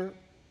get better.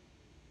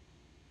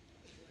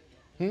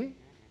 And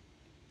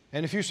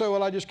if you say,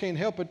 well, I just can't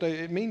help it,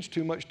 it means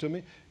too much to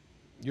me,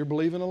 you're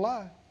believing a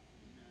lie.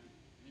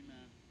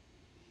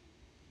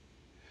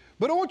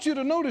 But I want you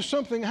to notice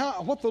something,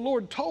 what the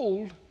Lord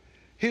told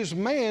His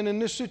man in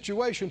this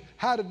situation,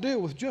 how to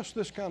deal with just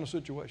this kind of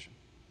situation.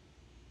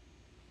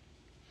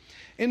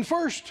 In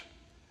 1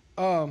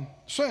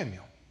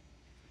 Samuel,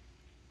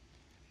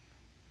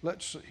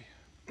 let's see,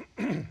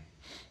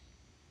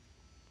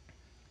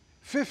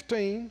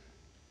 15,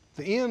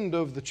 the end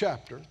of the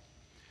chapter,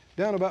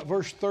 down about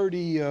verse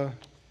 35.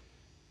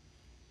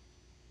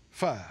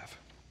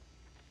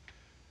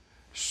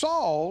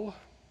 Saul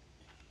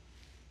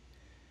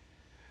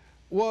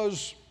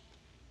was,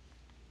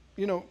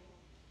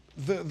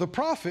 the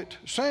prophet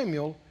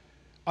Samuel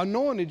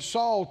anointed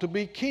Saul to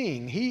be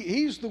king.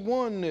 He's the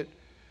one that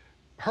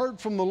heard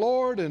from the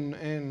Lord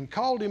and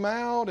called him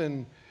out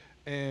and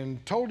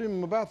and told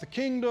him about the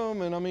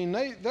kingdom. And I mean,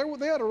 they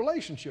had a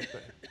relationship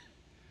there.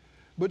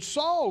 But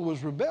Saul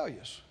was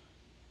rebellious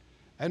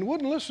and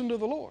wouldn't listen to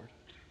the Lord.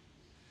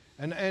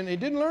 And he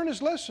didn't learn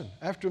his lesson.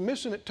 After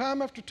missing it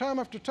time after time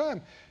after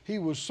time, he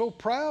was so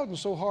proud and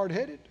so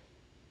hard-headed.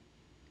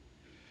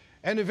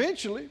 And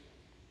eventually,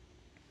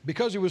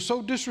 because he was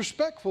so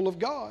disrespectful of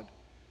God,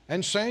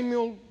 and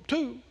Samuel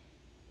too,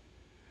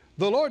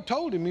 the Lord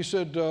told him, he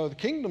said, the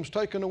kingdom's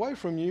taken away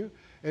from you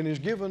and is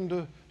given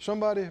to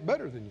somebody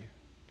better than you.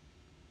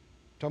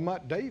 Talking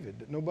about David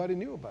that nobody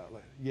knew about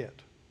yet.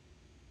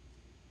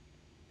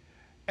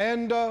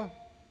 And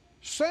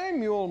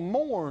Samuel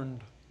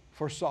mourned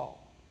for Saul.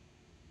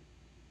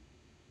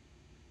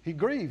 He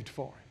grieved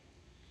for him.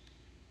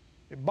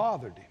 It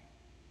bothered him.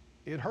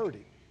 It hurt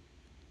him.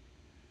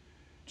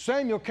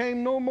 Samuel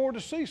came no more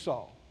to see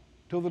Saul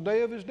till the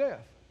day of his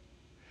death.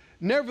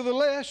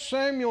 Nevertheless,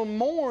 Samuel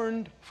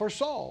mourned for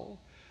Saul,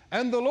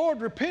 and the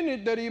Lord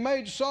repented that he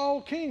made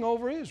Saul king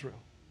over Israel.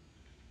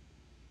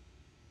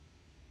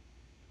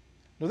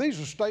 Now, these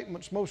are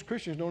statements most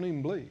Christians don't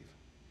even believe.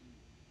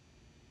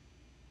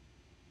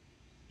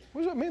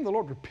 What does that mean, the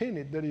Lord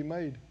repented that he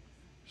made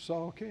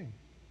Saul king?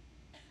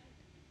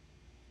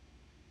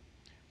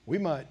 We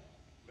might,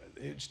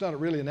 it's not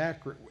really an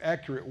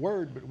accurate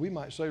word, but we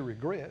might say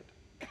regret.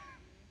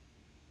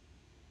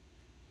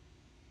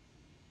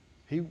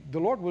 The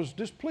Lord was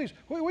displeased.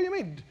 What do you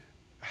mean?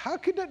 How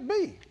could that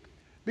be?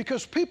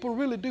 Because people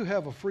really do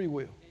have a free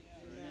will.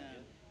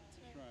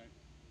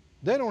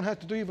 They don't have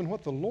to do even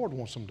what the Lord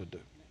wants them to do.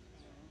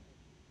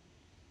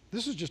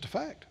 This is just a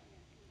fact.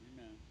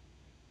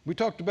 We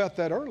talked about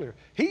that earlier.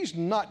 He's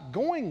not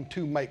going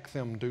to make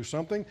them do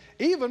something,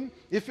 even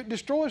if it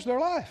destroys their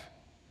life.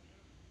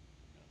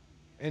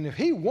 And if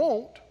He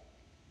won't,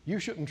 you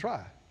shouldn't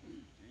try.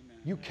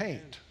 You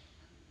can't.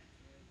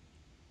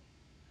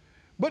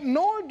 But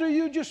nor do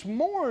you just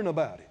mourn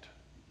about it.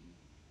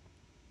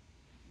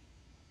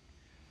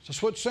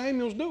 That's what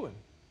Samuel's doing.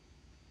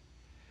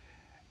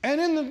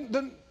 And in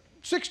the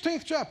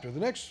 16th chapter,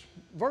 the next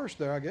verse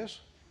there, I guess,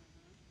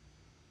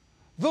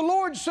 the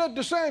Lord said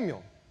to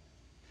Samuel,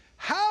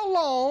 "How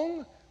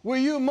long will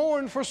you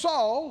mourn for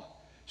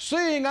Saul,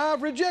 seeing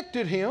I've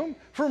rejected him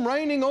from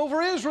reigning over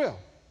Israel?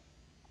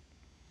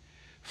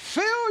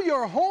 Fill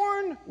your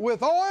horn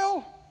with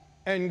oil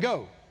and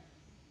go."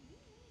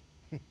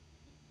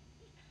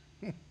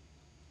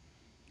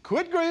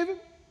 Quit grieving.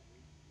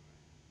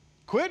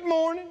 Quit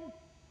mourning.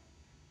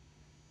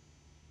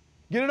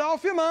 Get it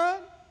off your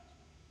mind.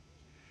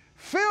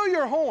 Fill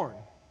your horn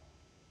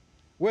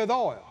with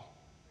oil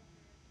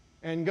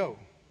and go.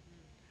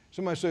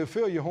 Somebody say,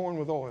 fill your horn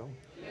with oil.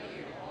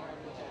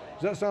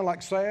 Does that sound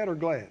like sad or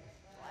glad?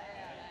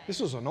 This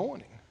is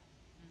anointing.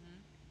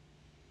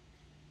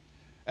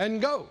 And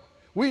go.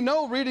 We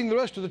know, reading the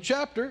rest of the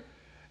chapter,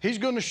 He's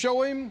going to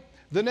show him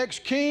the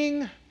next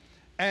king,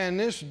 and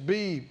this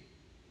be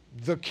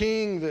the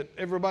king that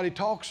everybody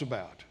talks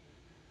about,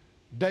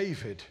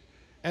 David,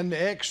 and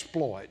the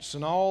exploits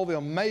and all the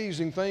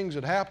amazing things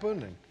that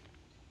happened. And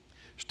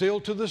still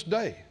to this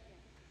day,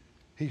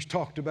 he's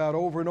talked about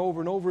over and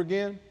over and over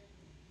again.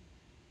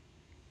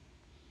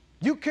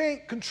 You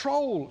can't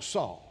control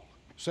Saul,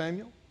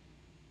 Samuel.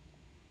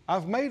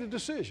 I've made a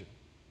decision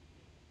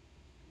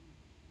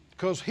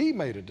because he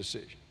made a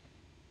decision.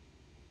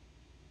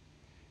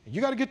 And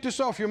you got to get this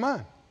off your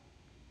mind.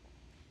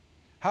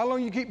 How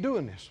long you keep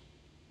doing this?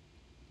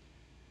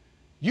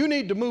 You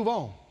need to move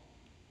on.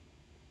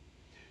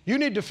 You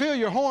need to fill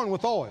your horn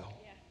with oil.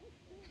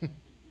 Yeah.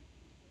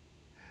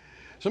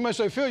 Somebody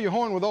say, fill your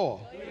horn with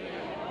oil.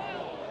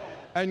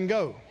 And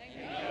go.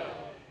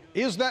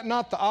 Is that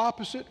not the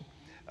opposite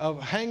of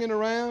hanging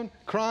around,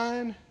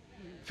 crying,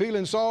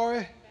 feeling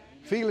sorry,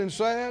 feeling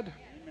sad?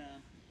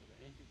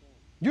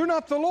 You're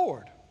not the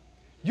Lord.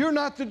 You're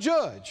not the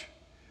judge.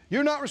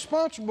 You're not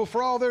responsible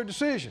for all their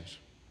decisions.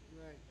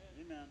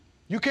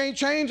 You can't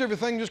change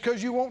everything just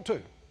because you want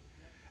to.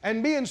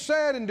 And being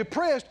sad and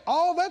depressed,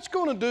 all that's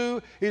going to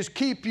do is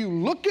keep you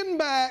looking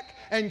back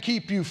and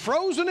keep you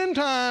frozen in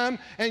time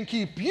and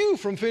keep you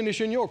from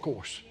finishing your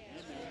course.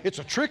 It's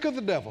a trick of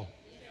the devil.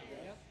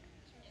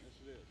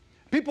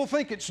 People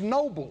think it's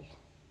noble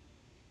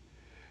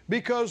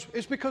because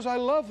I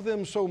love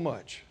them so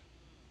much.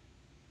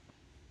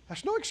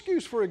 That's no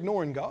excuse for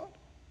ignoring God.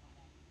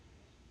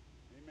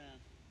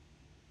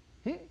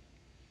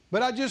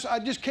 But I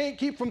just can't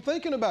keep from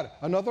thinking about it.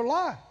 Another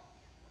lie.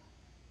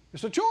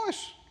 It's a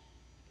choice.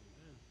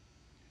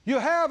 You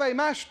have a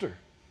master.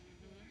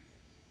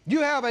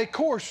 You have a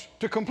course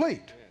to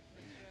complete.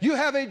 You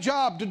have a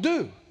job to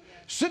do.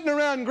 Sitting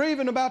around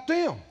grieving about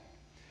them,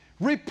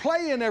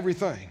 replaying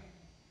everything,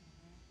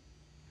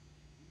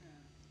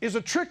 is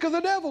a trick of the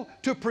devil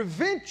to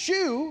prevent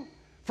you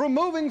from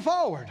moving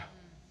forward.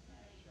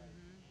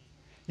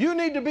 You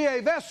need to be a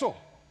vessel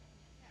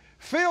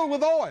filled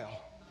with oil.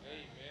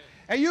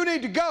 And you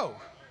need to go.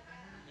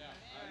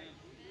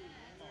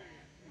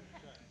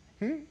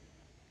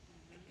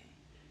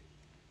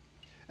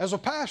 As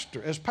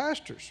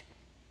pastors,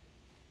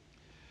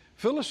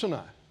 Phyllis and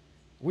I,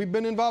 We've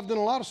been involved in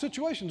a lot of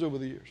situations over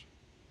the years.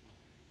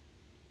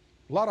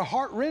 A lot of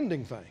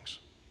heart-rending things.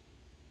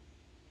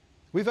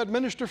 We've had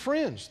minister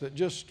friends that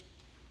just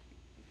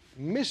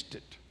missed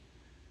it,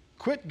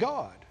 quit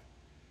God,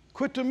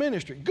 quit the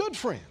ministry. Good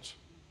friends.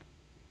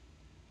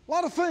 A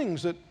lot of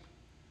things that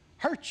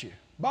hurt you,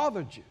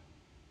 bothered you,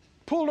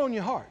 pulled on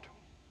your heart.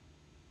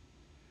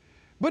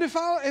 But if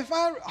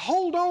I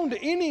hold on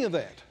to any of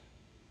that,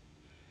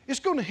 it's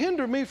going to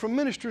hinder me from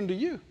ministering to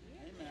you.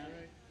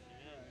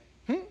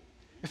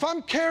 If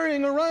I'm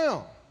carrying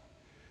around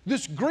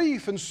this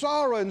grief and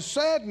sorrow and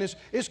sadness,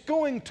 it's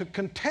going to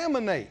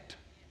contaminate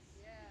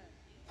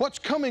what's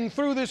coming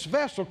through this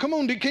vessel. Come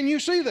on, can you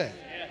see that?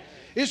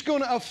 It's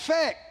going to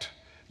affect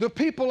the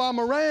people I'm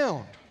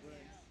around.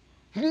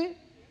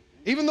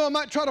 Even though I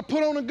might try to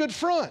put on a good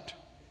front,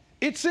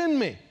 it's in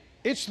me.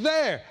 It's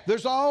there.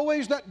 There's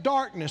always that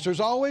darkness. There's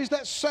always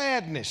that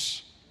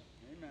sadness.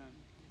 Amen.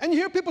 And you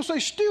hear people say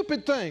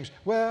stupid things.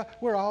 Well,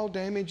 we're all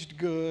damaged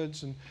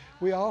goods, and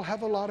we all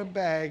have a lot of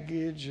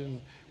baggage,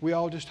 and we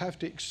all just have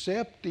to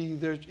accept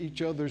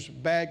each other's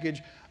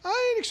baggage.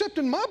 I ain't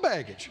accepting my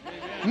baggage,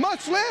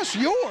 much less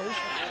yours.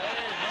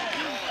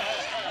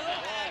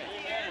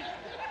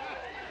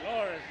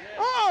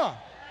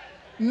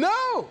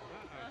 No.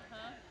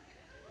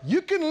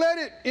 You can let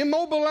it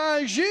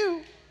immobilize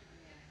you,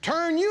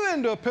 turn you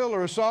into a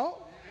pillar of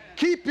salt,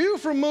 keep you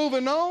from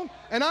moving on,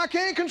 and I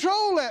can't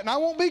control that, and I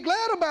won't be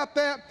glad about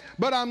that,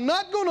 but I'm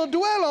not going to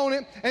dwell on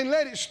it and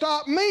let it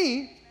stop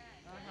me,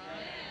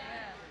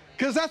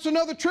 because that's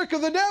another trick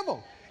of the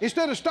devil.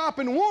 Instead of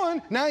stopping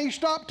one, now you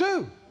stop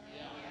two.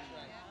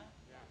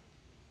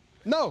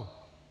 No.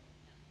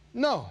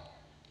 No.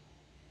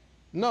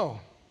 No.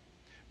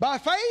 By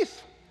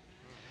faith,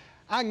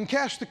 I can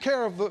cast the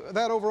care of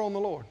that over on the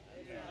Lord.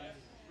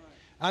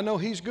 I know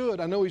He's good.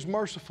 I know He's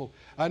merciful.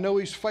 I know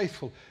He's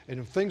faithful. And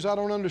if things I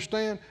don't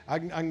understand, I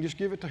can just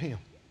give it to Him.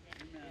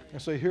 I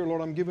say, here,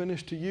 Lord, I'm giving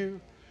this to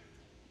you.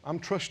 I'm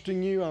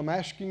trusting you. I'm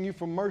asking you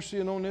for mercy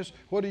and on this.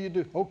 What do you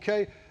do?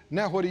 Okay,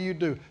 now what do you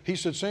do? He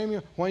said,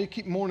 Samuel, why don't you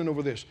keep mourning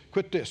over this?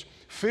 Quit this.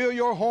 Fill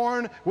your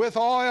horn with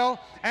oil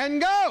and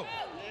go.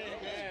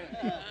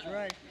 That's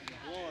right.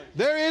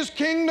 There is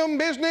kingdom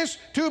business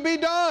to be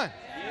done.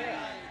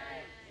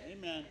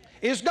 Amen.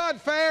 Is God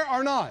fair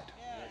or not?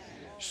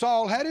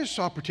 Saul had his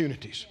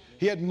opportunities.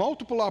 He had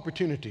multiple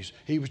opportunities.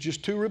 He was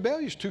just too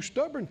rebellious, too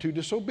stubborn, too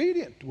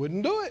disobedient.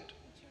 Wouldn't do it.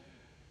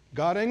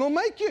 God ain't going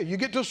to make you. You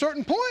get to a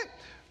certain point,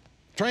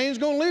 train's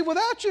going to leave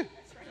without you.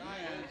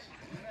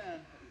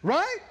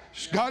 Right?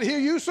 God, He'll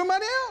use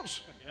somebody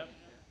else.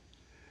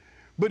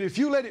 But if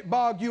you let it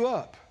bog you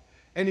up,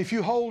 and if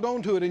you hold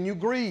on to it and you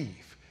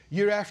grieve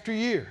year after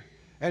year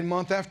and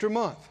month after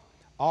month,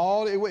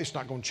 it's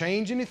not going to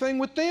change anything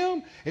with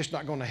them. It's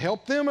not going to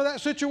help them or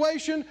that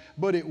situation,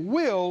 but it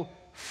will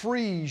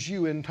freeze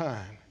you in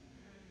time.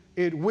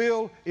 It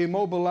will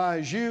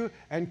immobilize you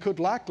and could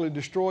likely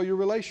destroy your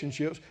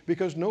relationships,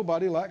 because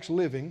nobody likes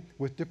living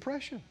with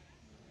depression.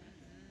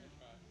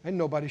 And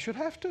nobody should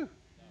have to.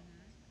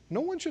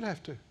 No one should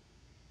have to.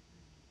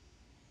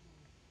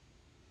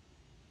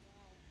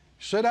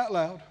 Say it out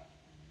loud.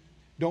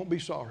 Don't be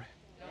sorry.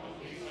 Don't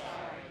be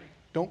sorry.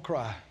 Don't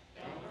cry.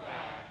 Don't cry.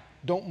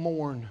 Don't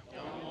mourn.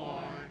 Don't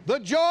mourn. The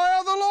joy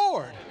of the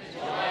Lord,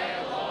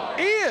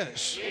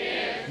 is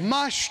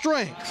my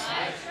strength.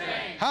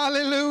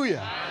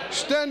 Hallelujah.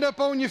 Stand up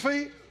on your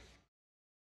feet.